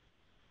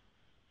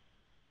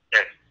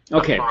 Yes.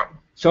 Okay.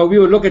 So we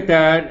will look at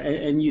that,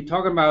 and you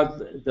talk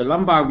about the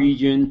lumbar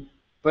region,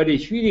 but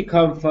it's really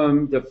come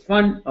from the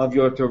front of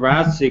your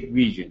thoracic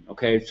region.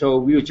 Okay, so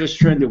we will just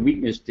strengthen the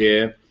weakness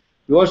there.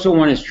 You also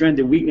want to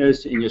strengthen the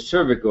weakness in your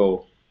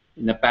cervical,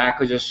 in the back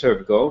of your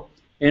cervical,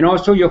 and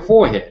also your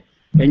forehead,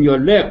 and your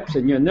lips,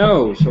 and your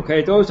nose.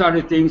 Okay, those are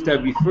the things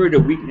that refer the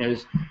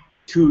weakness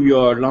to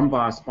your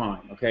lumbar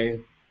spine. Okay,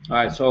 all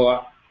right.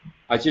 So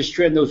I just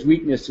strengthen those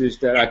weaknesses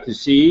that I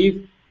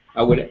perceive.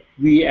 I would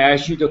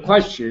re-ask you the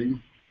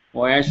question,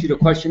 or ask you the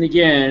question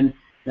again.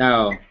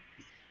 Now,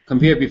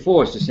 compared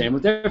before, it's the same or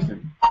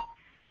different?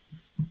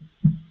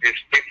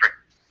 It's different.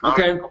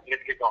 Okay. It's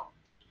completely gone.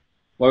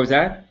 What was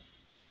that?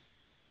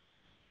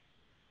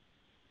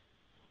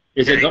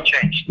 Is it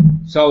changed?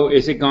 So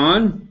is it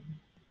gone?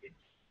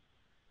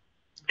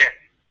 Yes.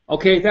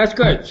 Okay, that's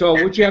good. So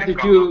what you have to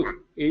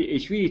do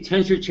is really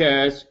tense your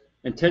chest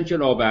and tense your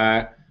lower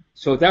back,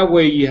 so that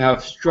way you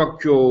have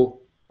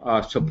structural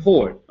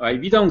support.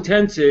 If you don't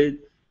tense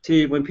it,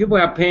 see, when people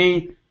have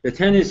pain, the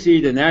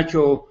tendency, the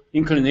natural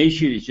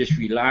inclination is just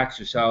relax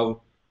yourself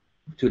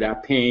to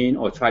that pain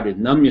or try to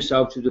numb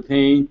yourself to the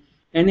pain,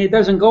 and it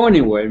doesn't go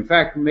anywhere. In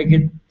fact, make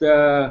it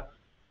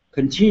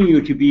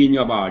continue to be in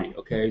your body.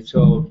 Okay,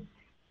 so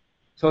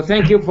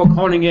thank you for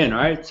calling in. All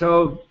right,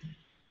 so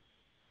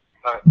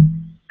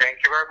Thank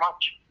you very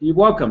much. you're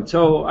welcome.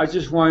 So I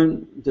just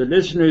want the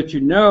listener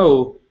to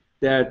know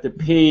that the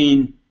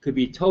pain could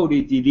be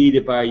totally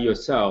deleted by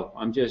yourself.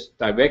 I'm just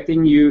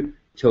directing you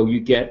till you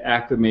get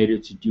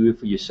acclimated to do it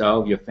for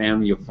yourself, your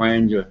family, your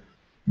friends, your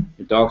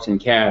dogs and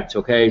cats,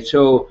 okay?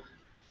 So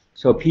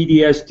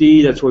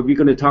PTSD, that's what we're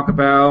going to talk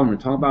about. I'm going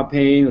to talk about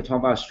pain, we'll talk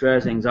about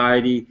stress,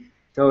 anxiety.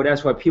 So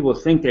that's what people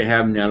think they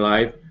have in their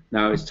life.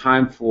 Now it's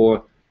time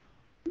for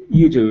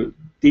you to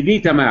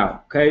delete them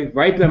out, okay?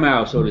 Wipe them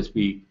out, so to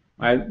speak.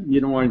 Right? You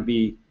don't want to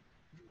be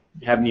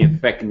having the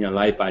effect in your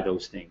life by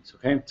those things,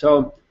 okay?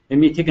 So let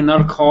me take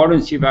another caller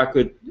and see if I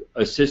could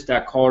assist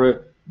that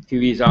caller to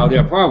resolve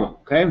their problem,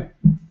 okay?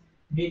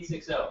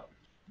 860.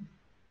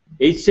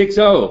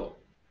 860.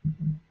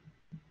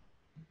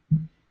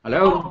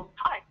 Hello? Oh,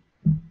 hi.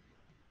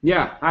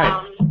 Yeah,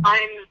 hi.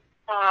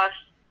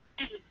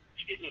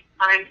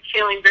 I'm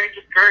feeling very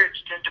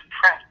discouraged and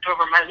depressed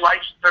over my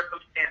life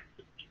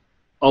circumstances.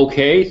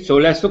 Okay, so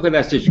let's look at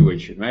that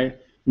situation, right?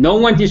 No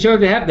one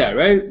deserves to have that,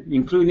 right?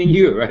 Including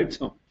you, right?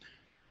 So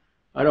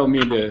I don't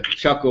mean to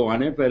chuckle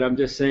on it, but I'm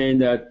just saying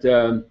that,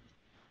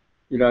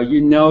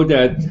 you know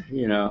that,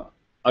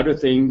 other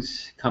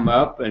things come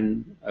up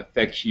and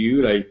affects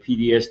you, like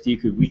PTSD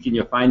could weaken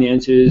your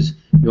finances.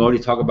 You already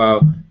talk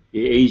about it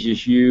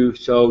ages you.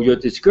 So your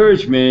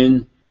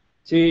discouragement,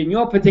 see, in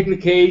your particular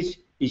case,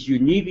 is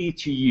uniquely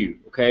to you,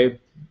 okay?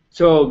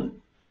 So,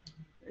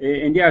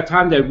 and there are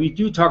times that we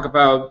do talk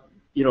about,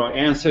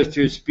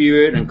 ancestor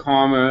spirit and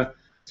karma.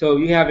 So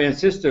you have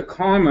ancestor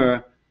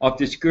karma of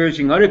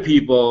discouraging other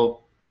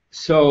people,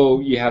 so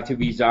you have to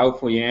resolve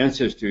for your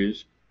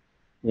ancestors.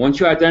 Once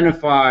you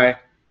identify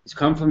it's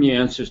come from your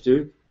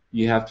ancestor,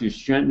 you have to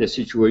strengthen the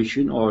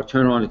situation or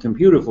turn on the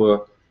computer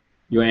for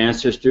your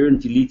ancestor and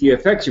delete the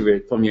effects of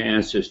it from your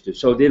ancestor.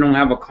 So they don't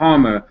have a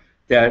karma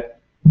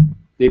that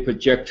they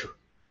project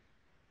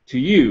to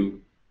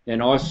you.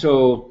 And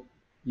also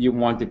you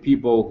want the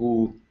people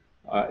who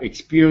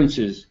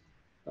experiences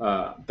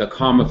the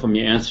karma from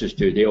your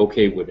ancestor, they're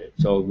okay with it.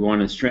 So we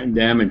want to strengthen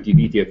them and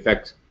delete the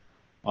effects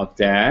of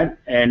that.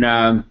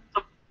 And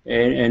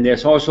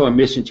there's also a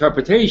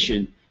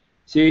misinterpretation.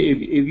 See,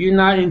 if you're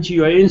not into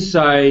your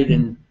insight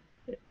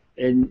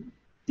and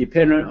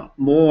depend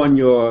more on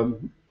your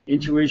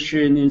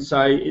intuition,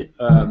 insight,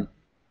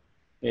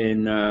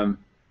 and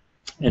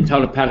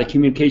telepathic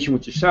communication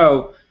with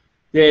yourself,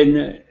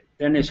 then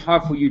it's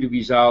hard for you to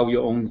resolve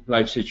your own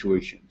life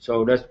situation.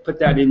 So let's put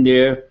that in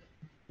there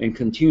and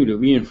continue to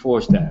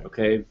reinforce that,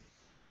 okay?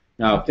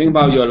 Now, think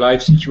about your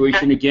life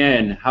situation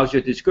again. How's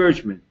your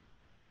discouragement?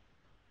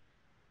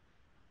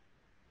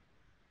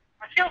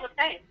 I feel the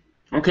same.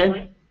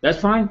 Okay, that's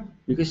fine.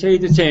 You can say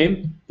the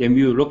same. Then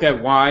you look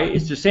at why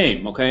it's the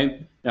same,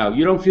 okay? Now,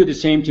 you don't feel the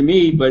same to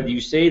me, but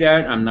you say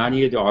that, I'm not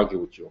here to argue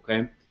with you,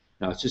 okay?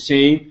 Now, it's the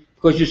same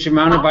because you're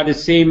surrounded by the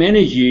same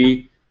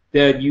energy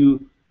that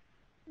you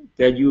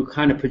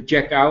kind of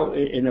project out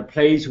in a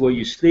place where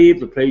you sleep,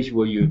 the place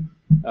where you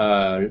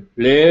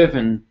live,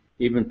 and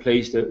even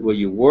place where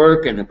you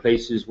work, and the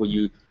places where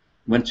you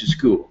went to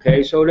school,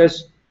 okay? So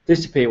let's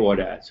dissipate all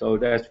that. So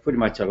that's pretty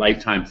much a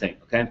lifetime thing,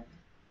 okay?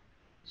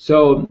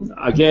 So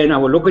again, I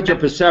will look at your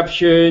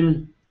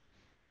perception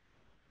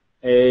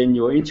and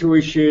your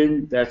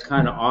intuition, that's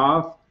kind of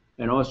off,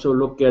 and also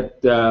look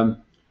at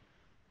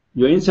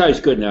your insight is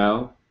good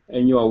now,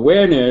 and your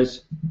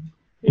awareness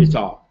is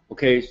off,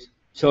 okay?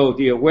 So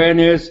the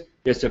awareness,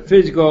 there's a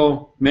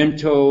physical,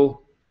 mental,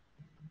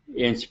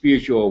 and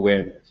spiritual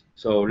awareness.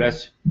 So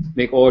let's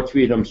make all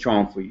three of them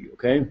strong for you,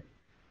 okay?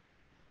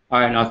 All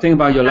right, now think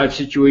about your life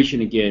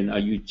situation again. Are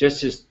you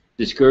just as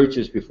discouraged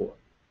as before?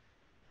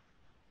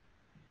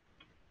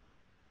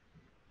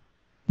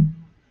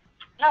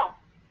 No.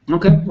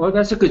 Okay, well,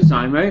 that's a good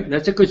sign, right?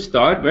 That's a good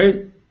start,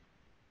 right?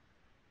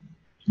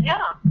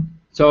 Yeah.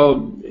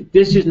 So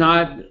this is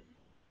not...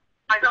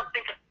 I don't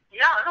think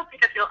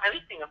I feel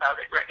anything about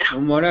it right now.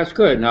 Well, that's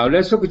good. Now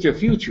let's look at your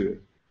future.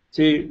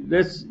 See,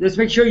 let's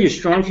make sure you're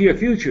strong for your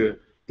future,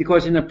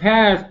 because in the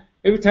past,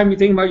 every time you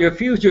think about your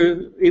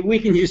future, it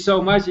weakens you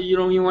so much that you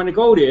don't even want to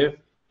go there.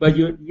 But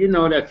you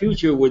know that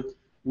future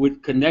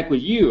would connect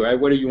with you, right?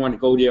 Whether you want to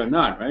go there or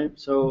not, right?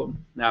 So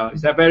now,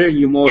 is that better?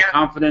 You're more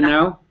confident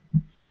now?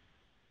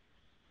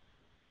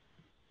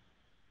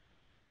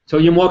 So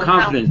you're more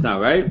confident now,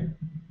 right?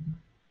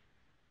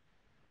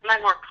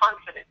 I'm more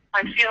confident.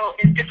 I feel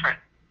indifferent.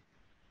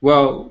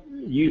 Well,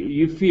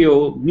 you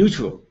feel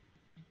neutral,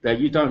 that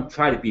you don't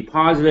try to be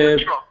positive,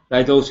 Neutral.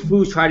 like those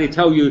foods try to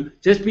tell you,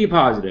 just be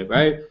positive,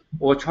 right?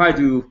 Or try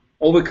to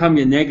overcome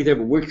your negative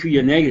or work through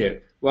your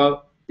negative.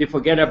 Well, they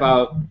forget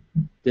about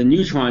the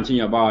neutrons in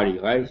your body,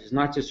 right? It's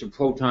not just the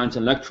protons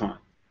and electrons.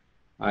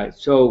 All right?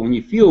 So when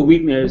you feel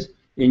weakness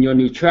in your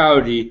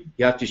neutrality,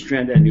 you have to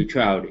strengthen that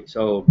neutrality.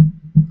 So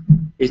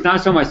it's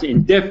not so much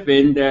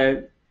indifferent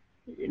that,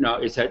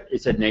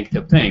 it's a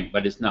negative thing,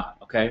 but it's not,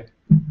 okay?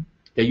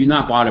 That you're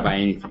not bothered by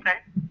anything, Okay.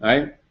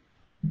 right?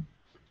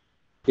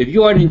 If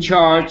you are in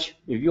charge,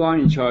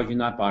 you're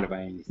not bothered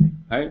by anything,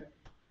 right?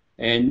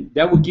 And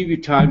that will give you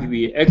time to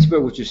be an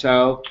expert with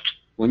yourself.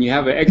 When you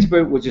have an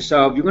expert with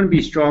yourself, you're going to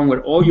be strong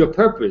with all your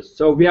purpose.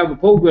 So we have a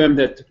program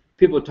that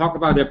people talk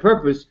about their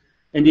purpose.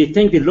 and they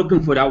think they're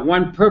looking for that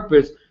one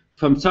purpose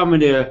from some of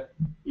their,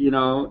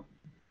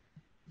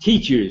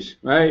 teachers,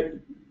 right?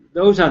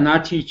 Those are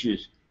not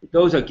teachers.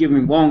 Those are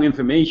giving wrong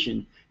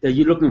information that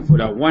you're looking for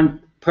that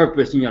one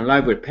purpose in your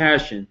life with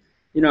passion.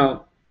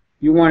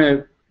 You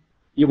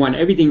want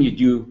everything you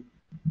do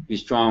be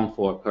strong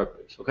for a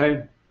purpose,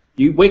 okay?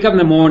 You wake up in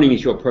the morning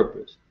is your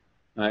purpose,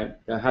 right?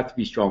 That has to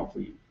be strong for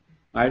you,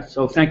 all right?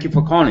 So thank you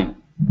for calling.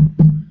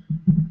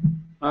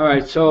 All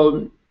right,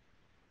 so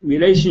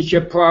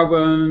relationship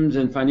problems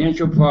and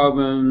financial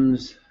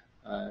problems,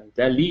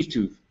 that leads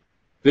to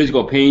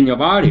physical pain in your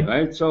body,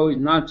 right? So it's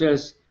not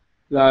just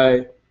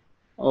like,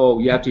 oh,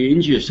 you have to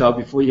injure yourself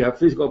before you have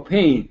physical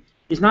pain.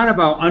 It's not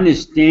about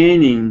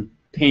understanding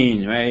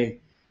pain, right?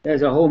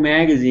 There's a whole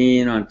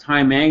magazine on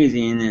Time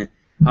Magazine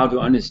how to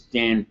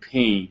understand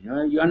pain.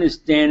 Right? You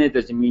understand it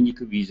doesn't mean you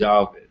could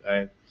resolve it,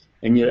 right?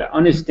 And your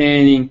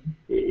understanding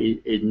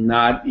is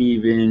not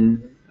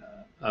even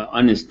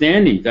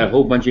understanding. You got a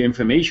whole bunch of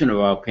information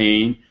about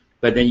pain,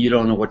 but then you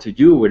don't know what to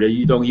do with it.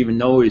 You don't even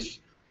know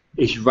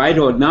it's right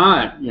or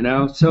not,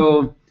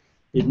 So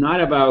it's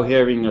not about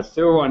having a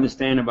thorough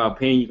understanding about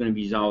pain. You're going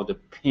to resolve the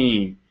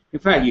pain. In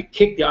fact, you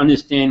kick the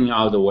understanding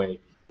out of the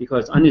way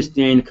because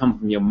understanding comes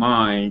from your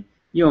mind.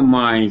 Your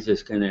mind is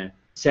just going to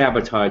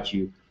sabotage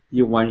you.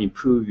 You want to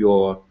improve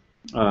your,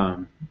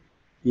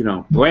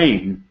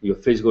 brain, your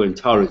physical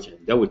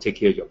intelligence. That will take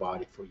care of your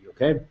body for you,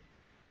 okay?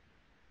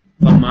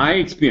 From my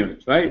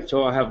experience, right?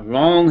 So I have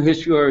long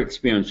history of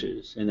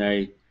experiences, and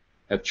I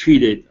have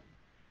treated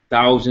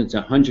thousands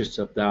and hundreds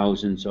of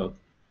thousands of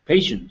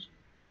patients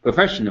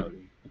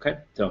professionally, okay?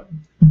 So,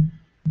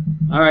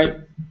 all right.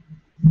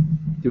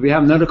 Do we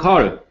have another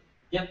caller?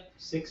 Yep,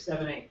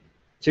 678.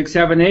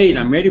 678,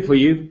 I'm ready for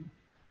you.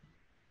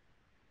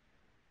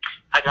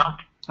 Hi,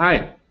 Doc.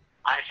 Hi.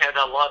 I had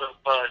a lot of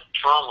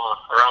trauma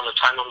around the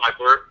time of my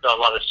birth, a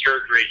lot of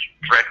surgery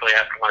directly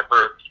after my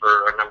birth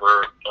for a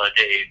number of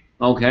days.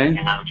 Okay.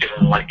 And I'm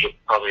feeling like it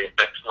probably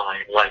affects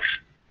my life.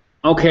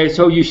 Okay,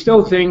 so you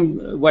still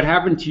think what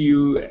happened to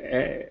you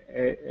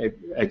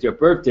at your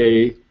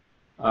birthday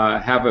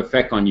have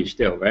effect on you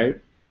still, right?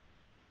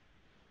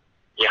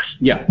 Yes.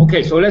 Yeah,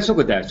 okay, so let's look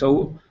at that.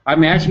 So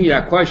I'm asking you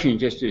that question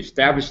just to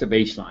establish the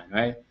baseline,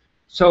 right?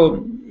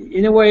 So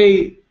in a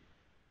way,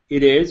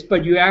 it is,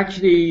 but you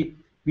actually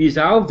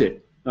resolved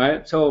it,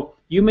 right? So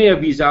you may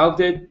have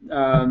resolved it,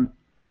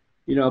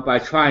 by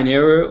try and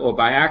error or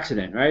by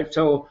accident, right?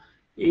 So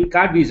it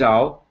got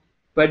resolved,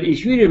 but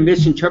it's really a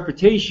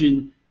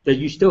misinterpretation that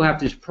you still have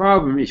this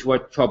problem is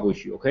what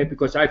troubles you, okay?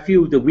 Because I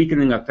feel the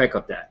weakening effect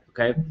of that,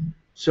 okay?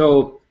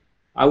 So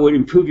I would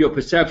improve your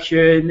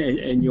perception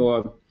and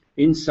your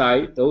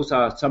insight. Those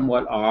are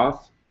somewhat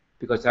off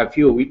because I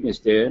feel weakness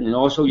there, and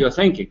also your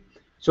thinking.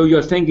 So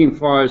your thinking as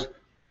far as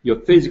your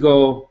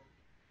physical,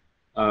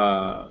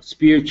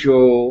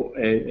 spiritual,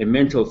 and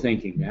mental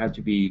thinking, they have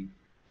to be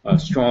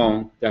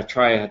strong. That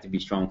triad has to be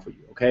strong for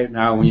you, okay?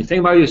 Now, when you think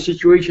about your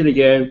situation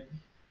again,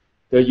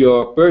 that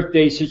your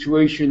birthday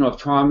situation of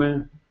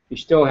trauma is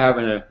still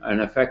having an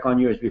effect on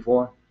you as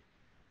before?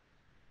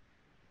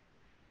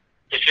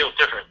 It feels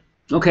different.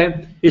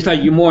 Okay. It's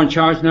like you're more in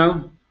charge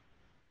now?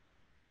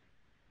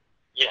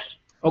 Yes.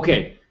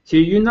 Okay. So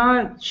you're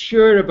not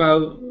sure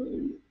about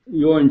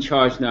you're in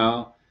charge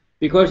now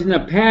because in the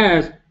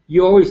past,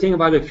 you always think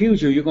about the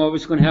future. You're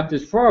always going to have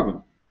this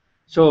problem.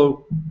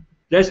 So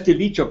let's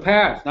delete your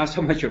past, not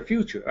so much your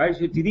future, right?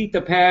 So delete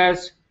the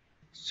past.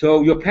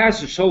 So your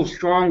past is so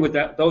strong with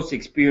those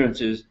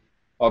experiences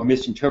of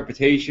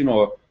misinterpretation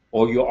or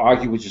you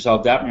argue with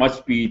yourself, that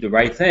must be the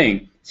right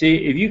thing. See,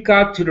 if you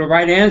got to the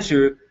right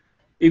answer,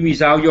 it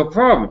resolved your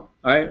problem,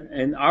 right?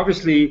 And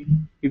obviously,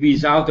 it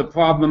resolved the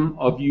problem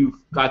of you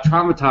got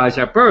traumatized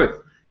at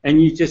birth,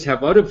 and you just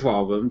have other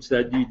problems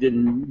that you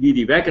didn't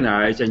really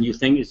recognize, and you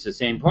think it's the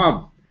same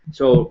problem.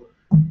 So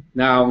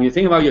now, when you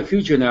think about your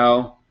future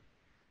now,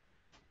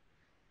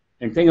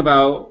 and think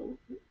about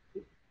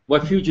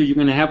what future you're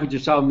going to have with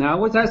yourself now,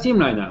 what's that seem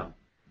like now?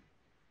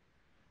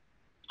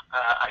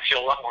 I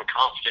feel a lot more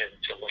confident.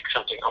 I feel like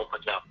something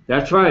opens up.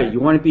 That's right. You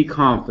want to be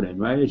confident,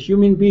 right? As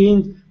human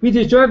beings, we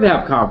deserve to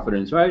have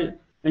confidence, right?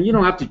 And you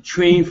don't have to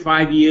train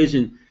 5 years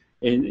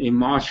in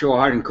martial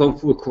art and kung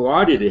fu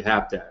karate to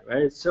have that,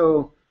 right?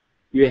 So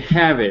you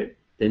have it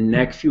the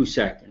next few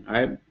seconds,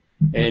 right?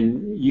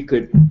 And you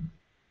could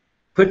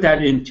put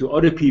that into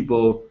other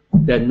people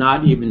that are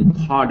not even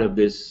part of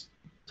this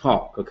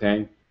talk,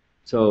 okay?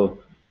 So,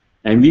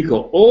 and we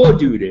could all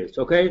do this,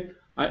 okay?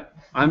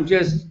 I'm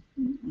just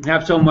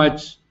have so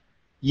much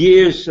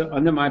years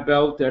under my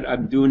belt that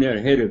I'm doing it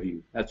ahead of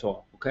you. That's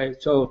all, okay?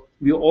 So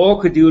we all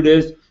could do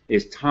this.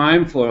 It's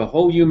time for the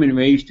whole human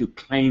race to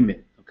claim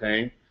it,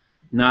 okay?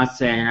 Not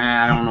saying,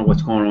 I don't know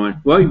what's going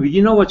on. Well,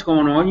 you know what's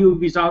going on, you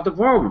resolve the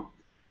problem.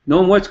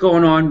 Knowing what's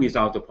going on,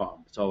 resolve the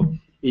problem. So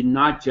it's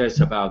not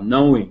just about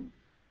knowing.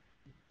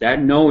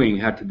 That knowing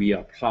had to be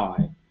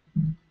applied.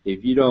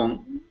 If you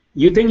don't,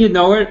 you think you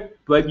know it,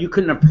 but you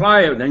couldn't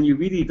apply it, then you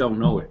really don't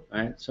know it,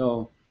 right?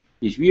 So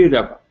it's really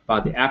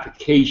about the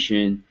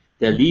application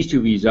that leads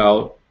to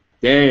result,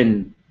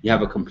 then you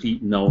have a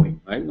complete knowing,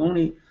 right?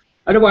 Only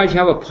otherwise you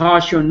have a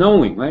partial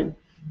knowing, right?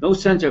 No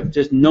sense of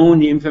just knowing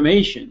the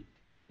information.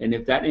 And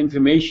if that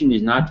information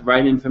is not the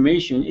right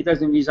information, it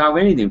doesn't resolve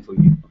anything for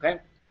you, okay?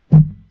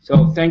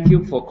 So thank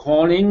you for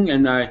calling,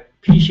 and I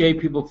appreciate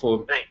people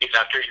for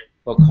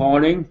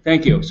calling.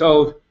 Thank you.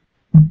 So,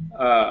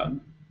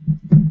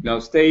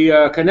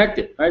 stay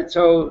connected, right?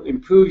 So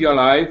improve your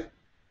life,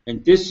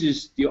 and this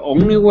is the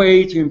only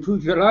way to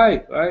improve your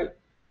life, right?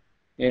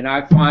 And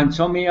I find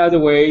so many other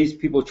ways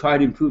people try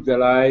to improve their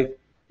life.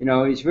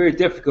 It's very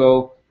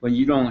difficult when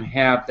you don't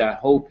have that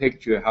whole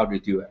picture of how to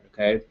do it,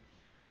 okay?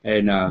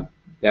 And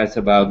that's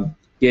about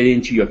getting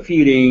into your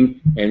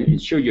feeling and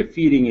ensure your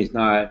feeling is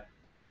not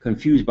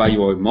confused by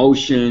your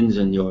emotions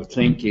and your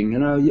thinking.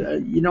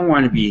 You don't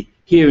want to be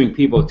hearing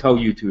people tell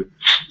you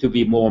to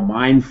be more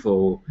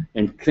mindful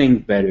and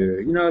think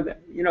better.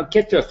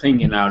 Get your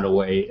thinking out of the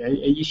way.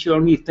 You should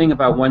only think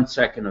about 1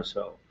 second or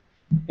so.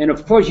 And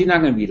of course, you're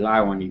not going to rely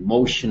on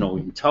emotional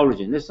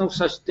intelligence. There's no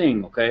such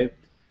thing, okay?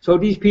 So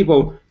these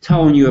people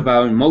telling you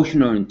about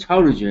emotional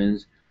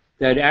intelligence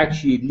that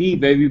actually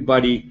leave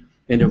everybody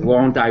in the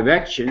wrong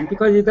direction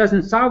because it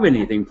doesn't solve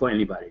anything for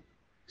anybody.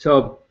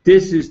 So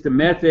this is the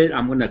method.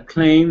 I'm going to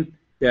claim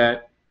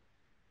that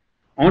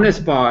on the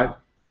spot,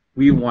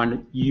 we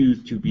want you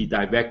to be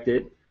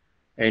directed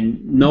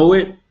and know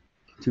it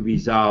to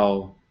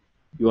resolve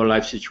your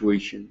life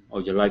situation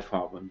or your life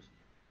problems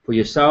for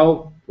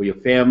yourself, for your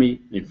family,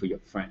 and for your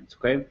friends,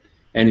 okay?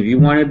 And if you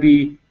want to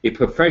be a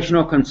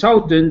professional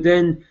consultant,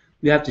 then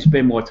you have to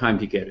spend more time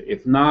together.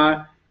 If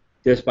not,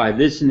 just by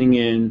listening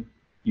in,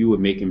 you will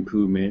make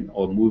improvement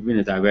or move in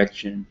a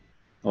direction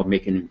or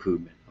make an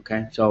improvement,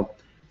 okay? So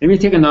let me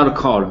take another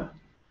caller.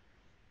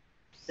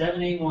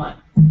 781.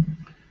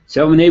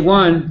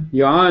 781,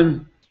 you're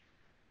on.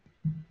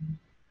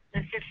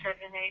 This is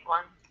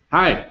 781.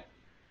 Hi.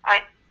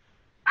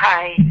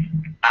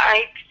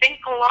 I think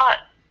a lot,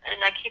 and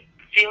I keep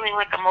feeling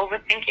like I'm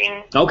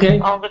overthinking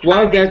all the time.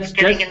 Well, that's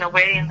getting in the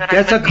way, and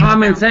that's a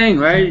common thing,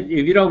 right?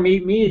 If you don't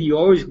meet me, you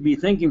always be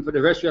thinking for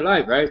the rest of your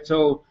life, right?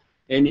 So,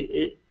 and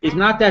it's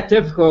not that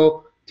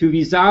difficult to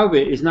resolve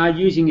it. It's not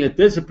using a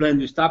discipline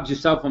to stop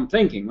yourself from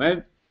thinking,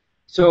 right?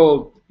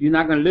 So you're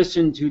not going to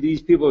listen to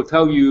these people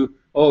tell you,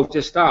 oh,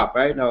 just stop,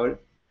 right? No.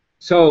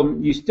 So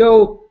you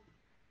still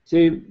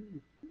see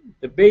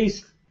the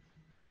baseline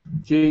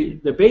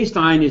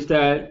is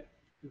that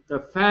the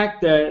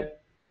fact that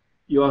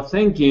you're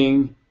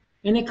thinking,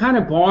 and it kind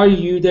of bothers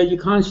you that you're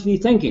constantly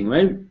thinking,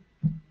 right?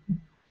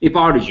 It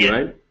bothers you,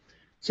 right?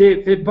 See,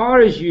 if it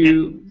bothers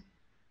you,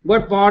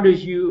 what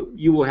bothers you,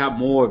 you will have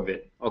more of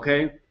it,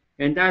 okay?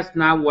 And that's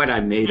not what I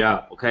made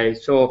up, okay?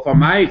 So from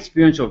my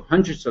experience of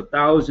hundreds of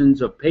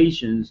thousands of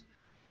patients,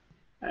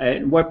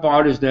 and what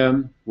bothers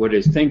them, whether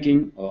it's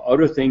thinking or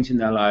other things in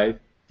their life,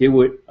 they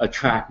would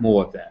attract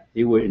more of that.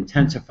 They would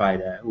intensify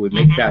that. It would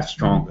make that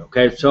stronger,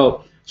 okay?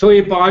 So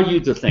it bothers you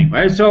to think,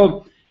 right?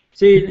 So,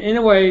 see, in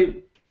a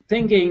way,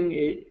 thinking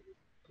it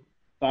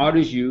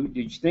bothers you.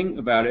 Did you think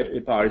about it?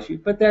 It bothers you.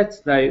 But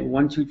that's like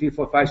 1, 2, 3,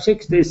 4, 5,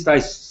 6. There's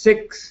like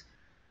 6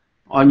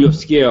 on your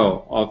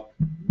scale of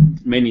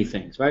many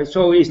things, right?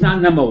 So it's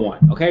not number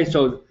 1, okay?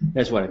 So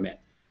that's what I meant.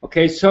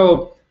 Okay,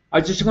 so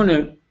I'm just going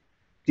to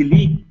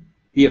delete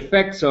the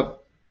effects of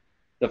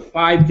the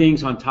 5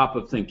 things on top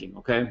of thinking,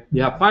 okay?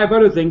 You have 5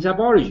 other things that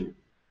bother you.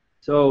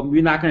 So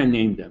we're not going to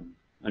name them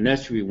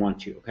unless we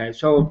want to, okay?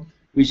 So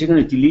we're just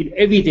going to delete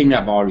everything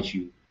that bothers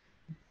you,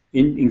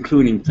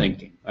 including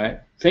thinking, right?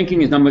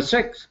 Thinking is number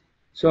 6.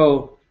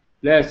 So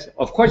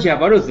of course you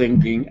have other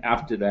thinking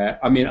after that.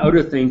 I mean,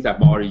 other things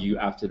that bother you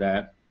after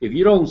that. If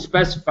you don't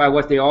specify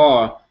what they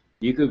are,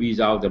 you could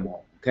resolve them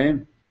all, okay?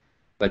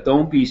 But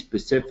don't be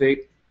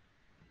specific,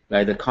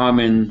 like the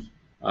common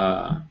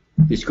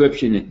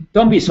description.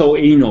 Don't be so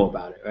anal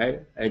about it,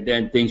 right? And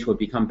then things will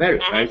become better,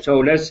 right? So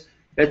let's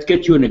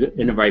get you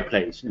in the right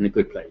place, in a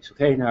good place,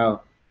 okay?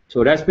 Now,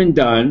 so that's been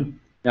done.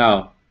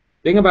 Now,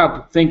 think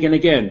about thinking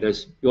again.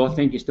 Does your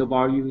thinking still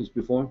bother you as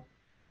before?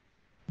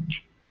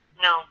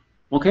 No.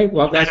 Okay,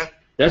 well,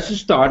 that's a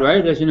start,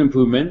 right? That's an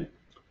improvement.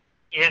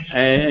 Yes.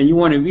 And you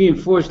want to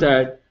reinforce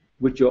that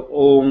with your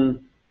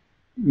own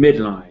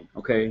midline,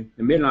 okay?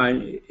 The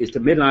midline is the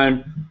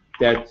midline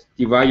that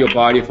divides your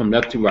body from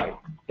left to right.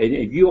 And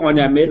if you're on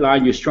that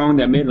midline, you're strong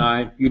that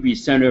midline, you'll be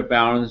centered,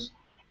 balanced,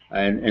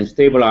 and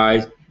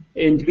stabilized,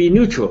 and to be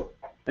neutral.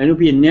 And it'll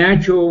be a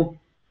natural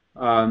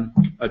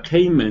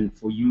attainment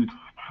for you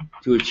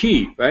to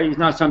achieve, right? It's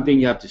not something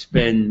you have to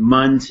spend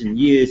months and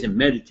years in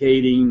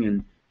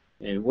meditating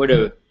and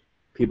whatever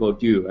people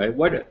do, right?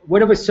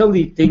 Whatever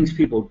silly things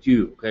people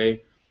do,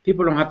 okay?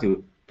 People don't have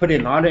to put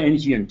in a lot of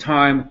energy and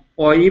time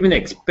or even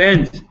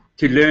expense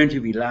to learn to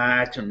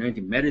relax or learn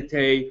to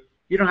meditate.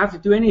 You don't have to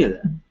do any of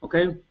that,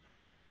 okay?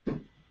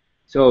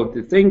 So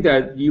the thing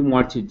that you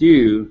want to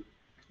do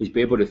is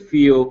be able to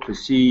feel,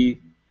 perceive,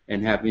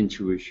 and have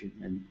intuition,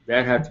 and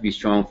that has to be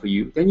strong for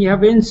you. Then you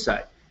have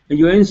insight, and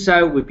your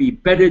insight would be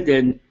better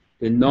than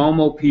the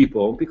normal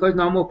people because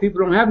normal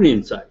people don't have any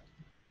insight.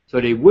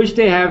 So they wish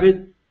they have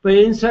it, but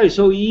insight is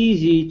so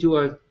easy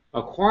to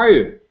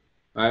acquire.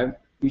 right?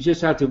 You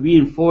just have to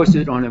reinforce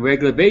it on a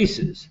regular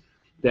basis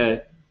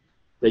that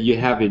you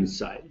have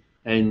insight,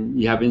 and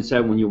you have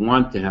insight when you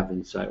want to have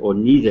insight or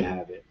need to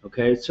have it.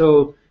 Okay,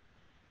 so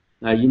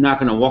you're not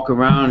going to walk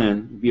around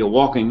and be a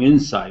walking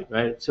insight,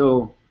 right?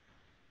 So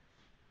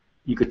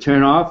you could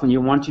turn off when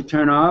you want to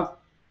turn off,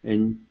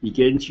 and you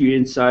get into your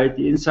insight.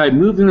 The insight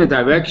moves in a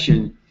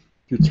direction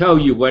to tell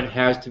you what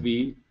has to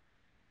be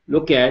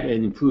looked at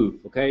and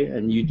improved. Okay,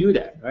 and you do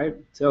that, right?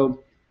 So,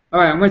 all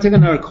right, I'm going to take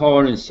another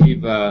call and see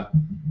if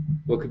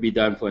what could be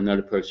done for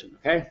another person.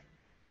 Okay.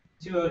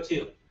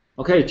 202.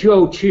 Okay,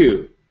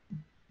 202.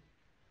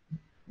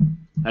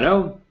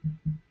 Hello?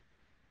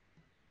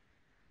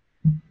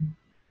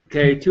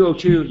 Okay,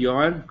 202, you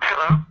on?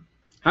 Hello?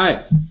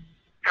 Hi.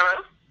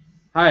 Hello?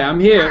 Hi, I'm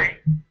here. Hi.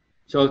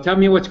 So tell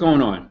me what's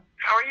going on.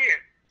 How are you?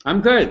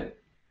 I'm good.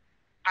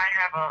 I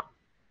have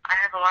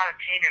a lot of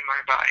pain in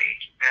my body,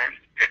 and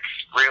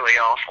it's really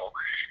awful.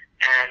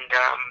 And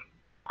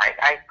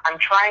I'm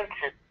trying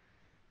to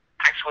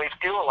actually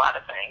do a lot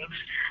of things,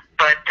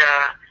 but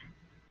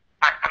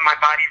my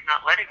body's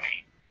not letting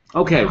me.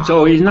 Okay,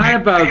 so it's not I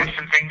about have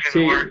some things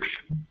in the works.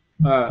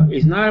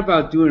 it's not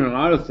about doing a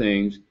lot of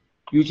things.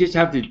 You just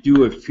have to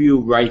do a few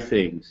right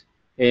things.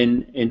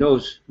 And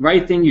those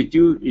right things you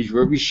do is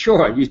very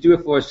short. You do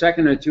it for a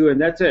second or two,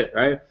 and that's it,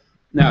 right?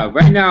 Now,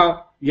 right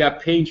now, you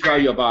have pain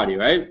throughout your body,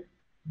 right?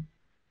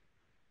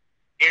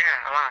 Yeah,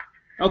 a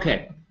lot.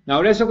 Okay,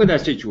 now let's look at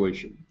that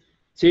situation.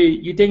 See,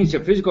 you think it's a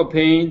physical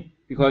pain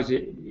because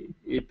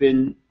it's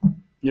been,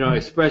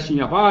 expressed in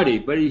your body,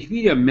 but it's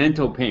really a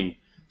mental pain.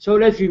 So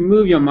let's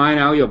remove your mind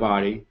out of your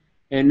body,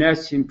 and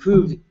let's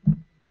improve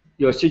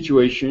your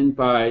situation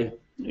by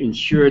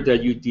ensure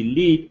that you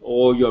delete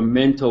all your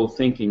mental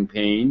thinking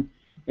pain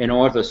and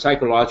all the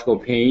psychological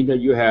pain that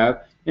you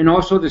have, and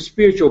also the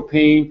spiritual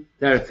pain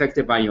that are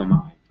affected by your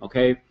mind,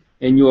 okay?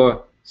 And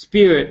your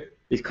spirit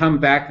is come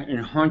back and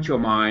haunt your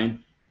mind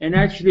and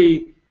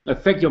actually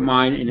affect your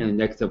mind in a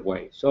negative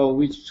way. So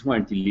we just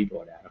want to delete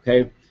all that,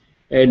 okay?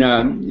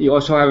 And you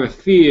also have a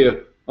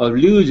fear of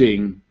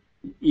losing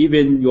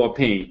even your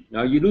pain.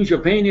 Now, you lose your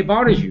pain, it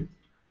bothers you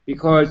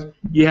because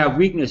you have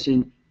weakness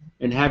in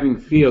having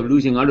fear of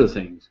losing other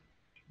things.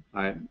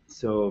 All right,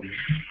 so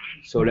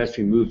let's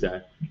remove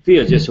that.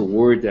 Fear is just a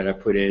word that I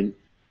put in.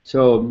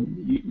 So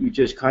you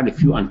just kind of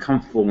feel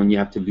uncomfortable when you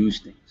have to lose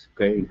things,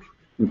 okay,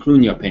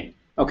 including your pain.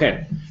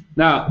 Okay,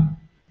 now,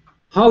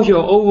 how's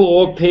your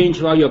overall pain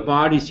throughout your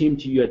body seem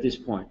to you at this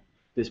point,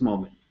 this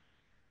moment?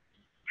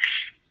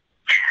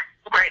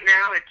 Right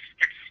now, it's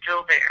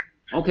still there.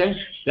 Okay,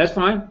 that's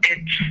fine.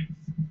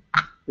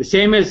 It's The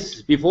same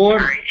as before?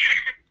 sorry.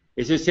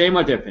 Is it same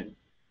or different?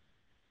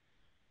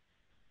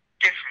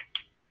 Different.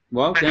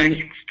 Well, But I then,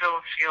 can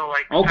still feel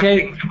like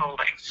okay, something's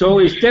holding. so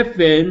it's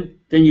different,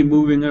 then you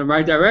move in the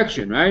right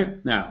direction,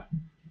 right? Now,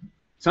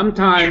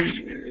 sometimes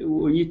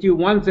when you do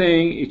one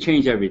thing, it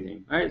changes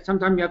everything, right?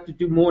 Sometimes you have to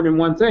do more than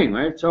one thing,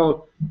 right?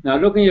 So now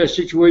looking at your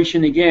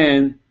situation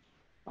again,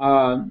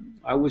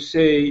 I would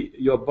say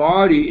your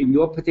body in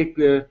your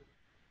particular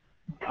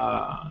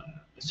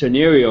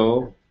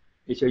scenario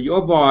is that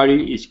your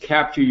body is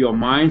capturing your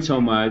mind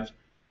so much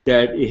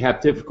that it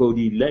have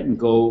difficulty letting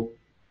go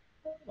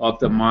of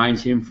the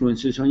mind's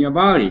influences on your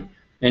body,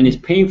 and it's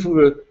painful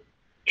to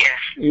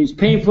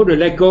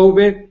let go of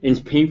it, and it's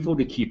painful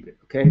to keep it.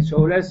 Okay,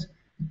 so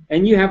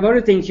and you have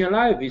other things in your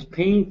life. It's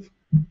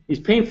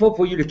painful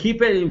for you to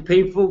keep it, and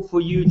painful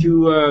for you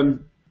to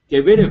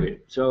get rid of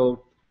it.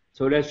 So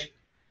let's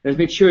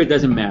make sure it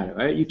doesn't matter,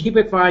 right? You keep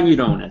it fine, you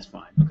don't, that's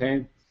fine.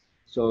 Okay,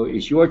 so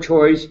it's your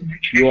choice.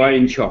 You are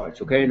in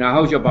charge. Okay, now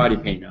how's your body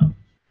pain now?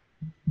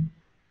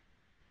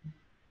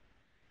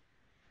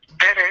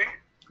 Better.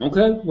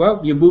 Okay,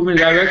 well, you're moving in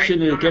the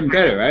direction and it's getting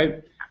better,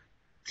 right?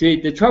 See,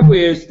 the trouble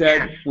is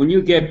that when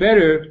you get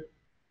better,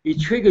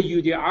 it triggers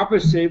you the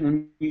opposite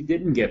when you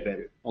didn't get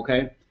better,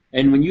 okay?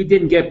 And when you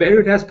didn't get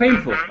better, that's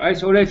painful, right?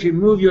 So let's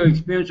remove your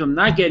experience of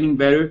not getting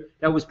better.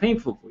 That was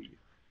painful for you,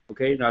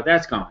 okay? Now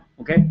that's gone,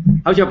 okay?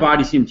 How's your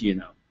body seem to you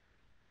now?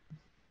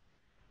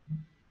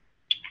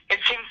 It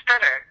seems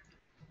better.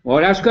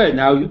 Well, that's good.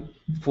 Now,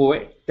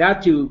 for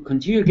that to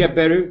continue to get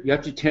better, you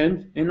have to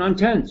tense and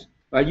untense.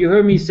 Right? You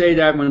heard me say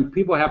that when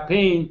people have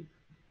pain,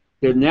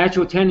 the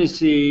natural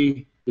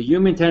tendency, the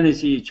human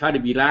tendency is try to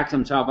relax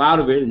themselves out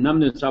of it and numb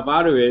themselves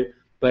out of it,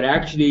 but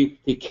actually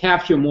they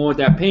capture more of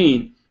that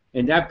pain,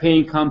 and that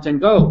pain comes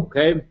and goes,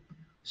 okay?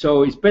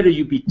 So it's better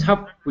you be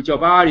tough with your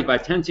body by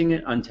tensing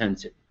it,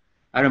 untense it.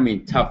 I don't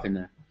mean tough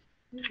in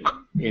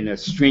a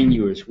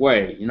strenuous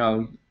way.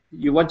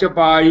 You want your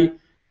body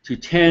to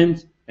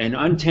tense and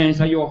untense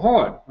like your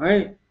heart,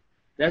 right?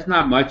 That's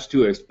not much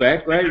to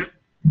expect, right?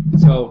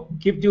 So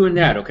keep doing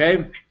that,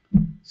 okay?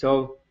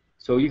 So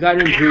you got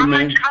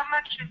improvement. How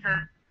much is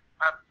a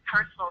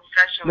personal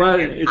session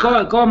with you?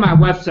 Well, go on my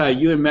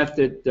website,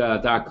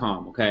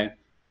 yuenmethod.com, okay?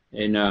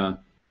 And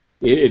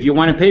if you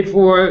want to pay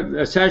for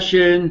a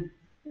session,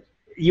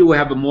 you will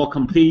have a more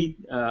complete,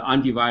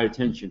 undivided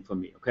attention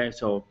from me, okay?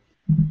 So,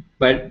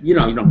 but you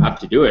don't have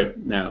to do it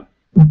now.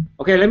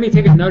 Okay, let me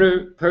take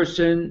another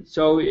person.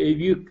 So if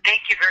you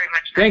Thank you very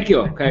much. thank you.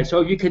 Okay,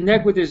 so if you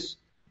connect with this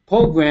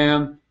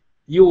program,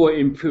 you will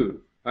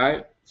improve.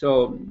 Right.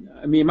 So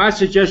I mean, my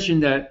suggestion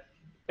that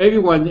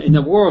everyone in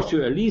the world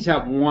should at least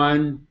have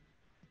one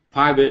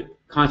private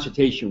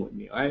consultation with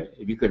me. Right.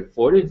 If you could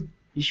afford it,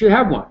 you should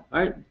have one.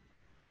 Right.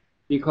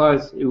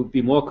 Because it would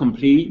be more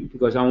complete.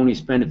 Because I only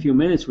spend a few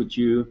minutes with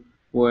you,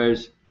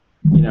 whereas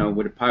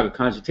with a private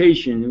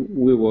consultation,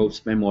 we will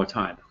spend more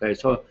time. Okay.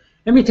 So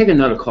let me take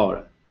another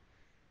caller.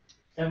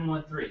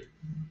 713.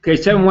 Okay,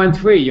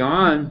 713, you're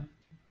on.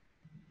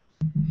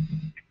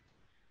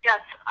 Yes,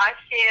 I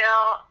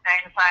feel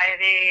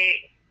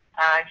anxiety.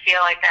 I feel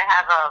like I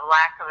have a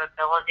lack of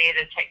ability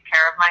to take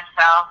care of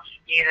myself,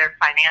 either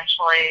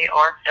financially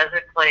or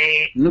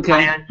physically, Okay.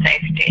 my own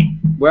safety.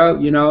 Well,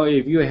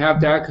 if you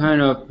have that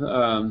kind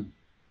of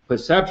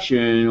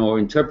perception or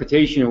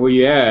interpretation of where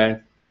you're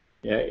at,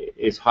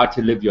 it's hard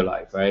to live your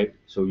life, right?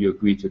 So you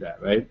agree to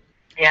that, right?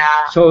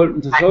 Yeah. So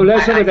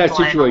let's look at that isolate a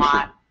situation.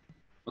 lot.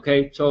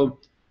 Okay, so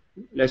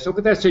let's look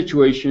at that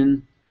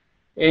situation,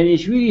 and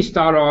it's really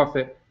start off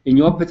in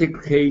your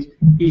particular case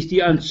is the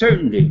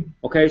uncertainty.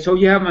 Okay, so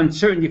you have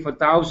uncertainty for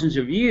thousands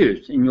of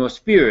years in your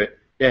spirit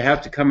that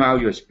have to come out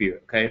of your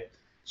spirit. Okay,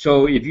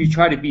 so if you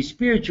try to be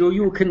spiritual,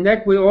 you will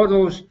connect with all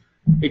those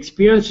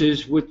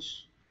experiences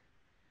which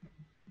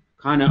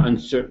kind of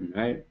uncertain,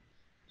 right?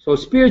 So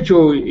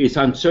spiritual is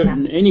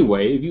uncertain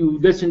anyway. If you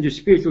listen to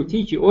spiritual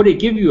teaching, or they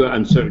give you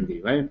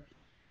uncertainty, right?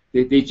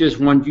 They just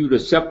want you to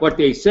accept what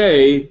they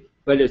say,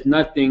 but there's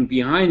nothing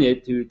behind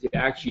it to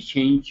actually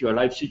change your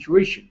life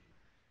situation.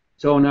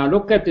 So now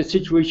look at the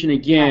situation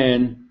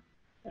again.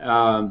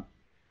 The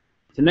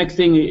next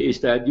thing is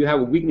that you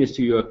have a weakness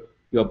to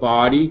your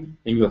body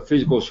and your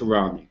physical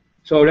surrounding.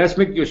 So let's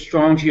make you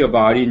strong to your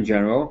body in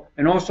general,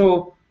 and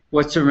also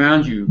what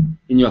surrounds you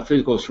in your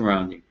physical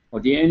surrounding, or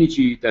the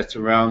energy that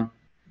surrounds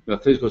your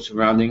physical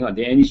surrounding, or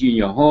the energy in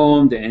your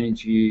home, the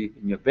energy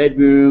in your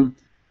bedroom,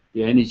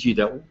 the energy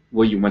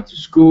where you went to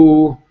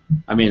school.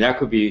 I mean, that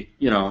could be,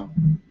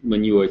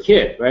 when you were a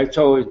kid, right?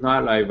 So it's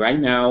not like right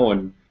now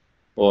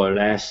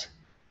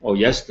or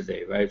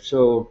yesterday, right?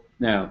 So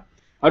now,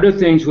 other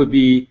things would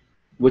be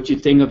what you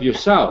think of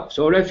yourself.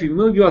 So let's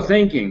remove your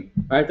thinking,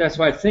 right? That's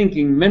why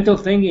mental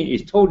thinking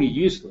is totally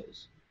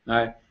useless,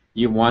 right?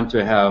 You want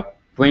to have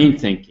brain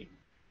thinking,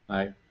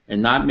 right?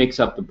 And not mix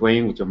up the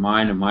brain with your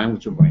mind and mind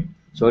with your brain.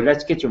 So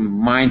let's get your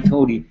mind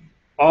totally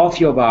off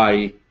your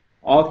body,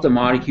 off the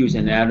molecules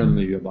and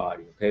atoms of your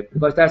body, okay?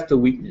 Because that's the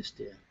weakness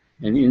there,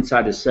 and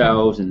inside the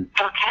cells and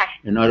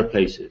other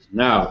places.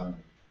 Now,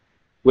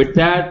 with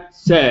that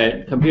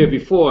said, compared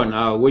before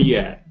now, where you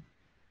at?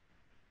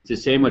 It's the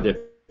same or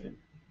different?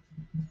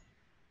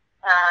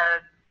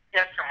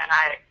 Different.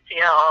 I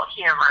feel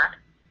humor.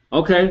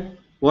 Okay,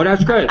 well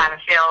that's good. I kind of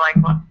feel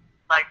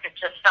like it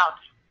just felt.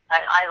 I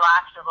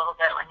laughed a little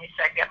bit when you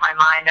said get my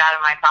mind out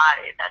of my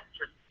body. That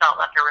just felt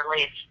like a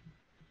relief.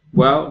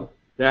 Well,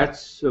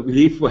 that's a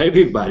relief for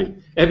everybody,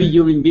 every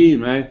human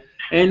being, right?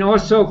 And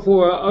also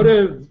for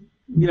other,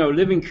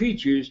 living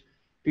creatures,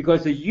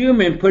 because the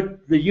human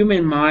put the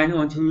human mind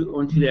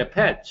onto their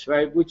pets,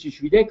 right? Which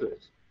is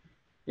ridiculous.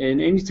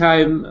 And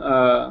anytime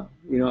a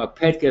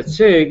pet gets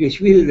sick, it's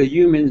really the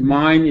human's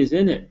mind is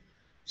in it.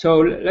 So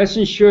let's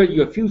ensure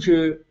your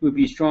future will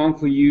be strong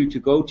for you to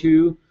go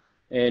to,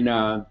 and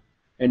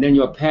then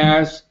your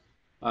past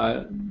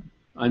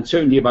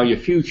uncertainty about your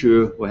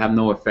future will have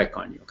no effect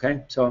on you.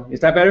 Okay, so is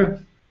that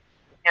better?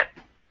 Yep.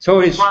 So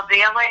it's well,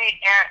 the only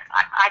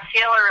I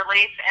feel a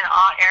relief in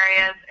all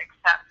areas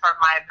except for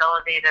my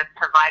ability to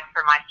provide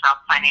for myself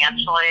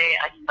financially.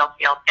 I still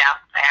feel doubt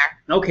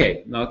there.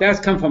 Okay, now that's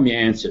come from your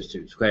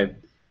ancestors. Okay,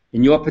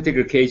 in your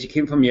particular case, it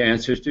came from your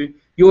ancestors.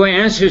 Your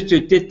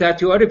ancestors did that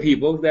to other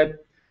people.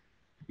 That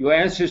your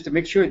ancestors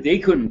make sure they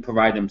couldn't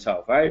provide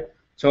themselves, right?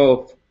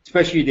 So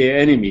especially their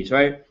enemies,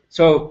 right?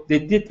 So they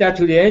did that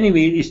to the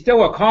enemy. It's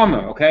still a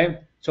karma, okay?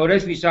 So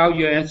let's resolve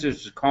your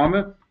ancestors'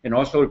 karma and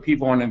also the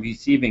people on the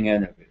receiving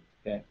end of it,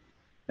 okay?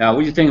 Now,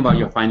 what do you think about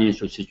your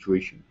financial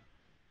situation?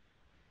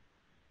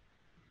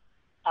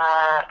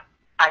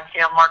 I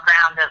feel more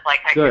grounded, like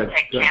I Good, can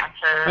take good.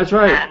 chances That's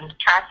right. and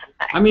try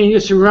something. I mean, you're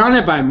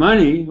surrounded by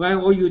money, right?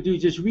 All you do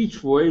is just reach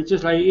for it. It's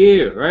just like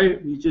air,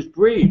 right? You just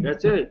breathe.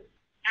 That's it.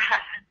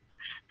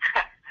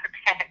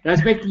 Okay.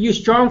 That's making you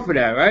strong for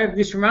that, right?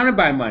 You're surrounded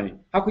by money.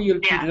 How could you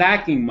be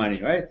lacking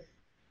money, right?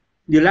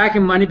 You're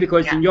lacking money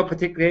because in your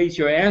particular case,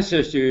 your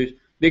ancestors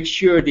make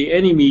sure the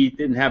enemy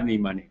didn't have any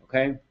money,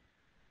 okay?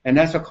 And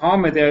that's a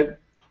karma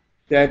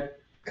that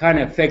kind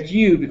of affects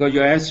you because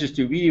your ancestors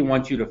really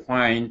want you to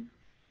find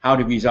how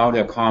to resolve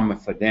their karma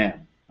for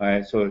them, all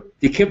right? So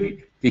they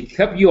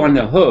kept you on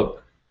the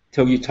hook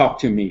till you talk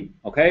to me,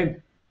 okay?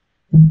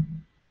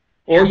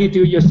 Or you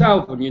do it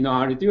yourself when you know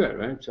how to do it,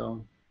 right?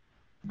 So,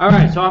 all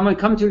right, so I'm going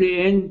to come to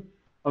the end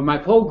of my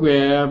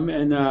program,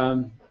 and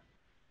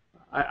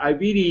I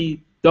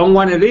really don't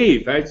want to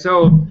leave, right?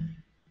 So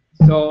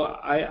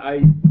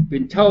I've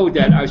been told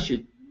that I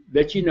should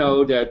let you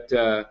know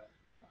that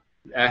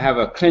I have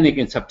a clinic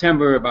in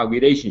September about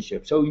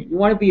relationships. So you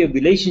want to be a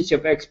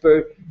relationship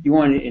expert. You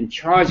want to in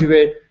charge of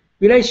it.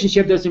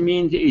 Relationship doesn't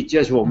mean it's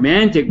just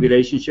romantic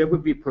relationship. It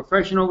could be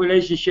professional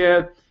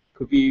relationship.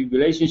 Could be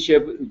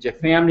relationship with your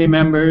family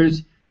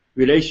members.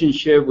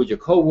 Relationship with your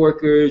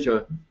coworkers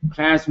or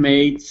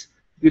classmates.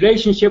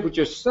 Relationship with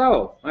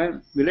yourself. Right?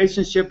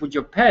 Relationship with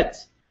your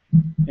pets.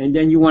 And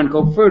then you want to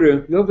go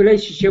further. Your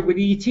relationship with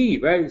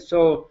ET. Right?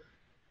 So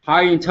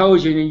high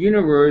intelligence in the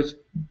universe,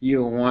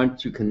 you want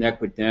to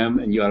connect with them,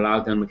 and you allow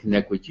them to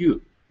connect with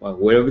you, well,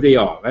 wherever they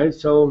are, right?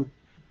 So,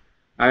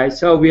 all right.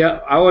 So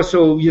I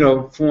also,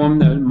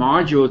 formed a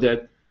module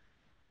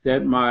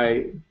that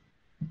my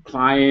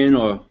client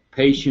or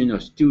patient or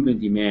student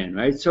demand,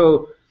 right?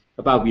 So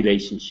about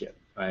relationship,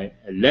 right?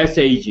 Less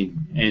aging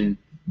and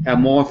have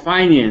more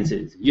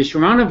finances. You're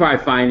surrounded by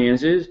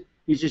finances.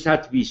 You just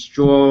have to be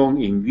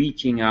strong in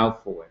reaching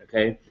out for it.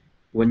 Okay.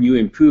 When you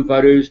improve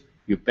others,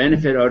 you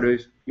benefit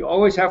others. You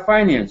always have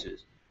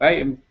finances,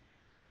 right? And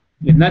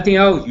if nothing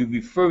else, you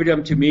refer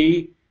them to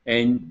me,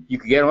 and you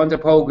can get on the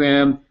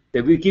program.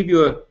 That we give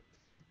you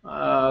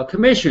a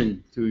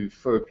commission to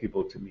refer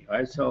people to me,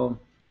 right? So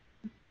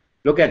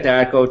look at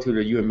that. Go to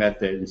the Yuen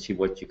method and see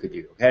what you could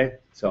do. Okay.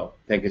 So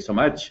thank you so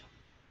much.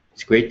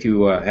 It's great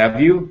to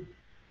have you,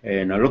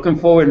 and I'm looking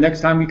forward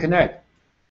next time we connect.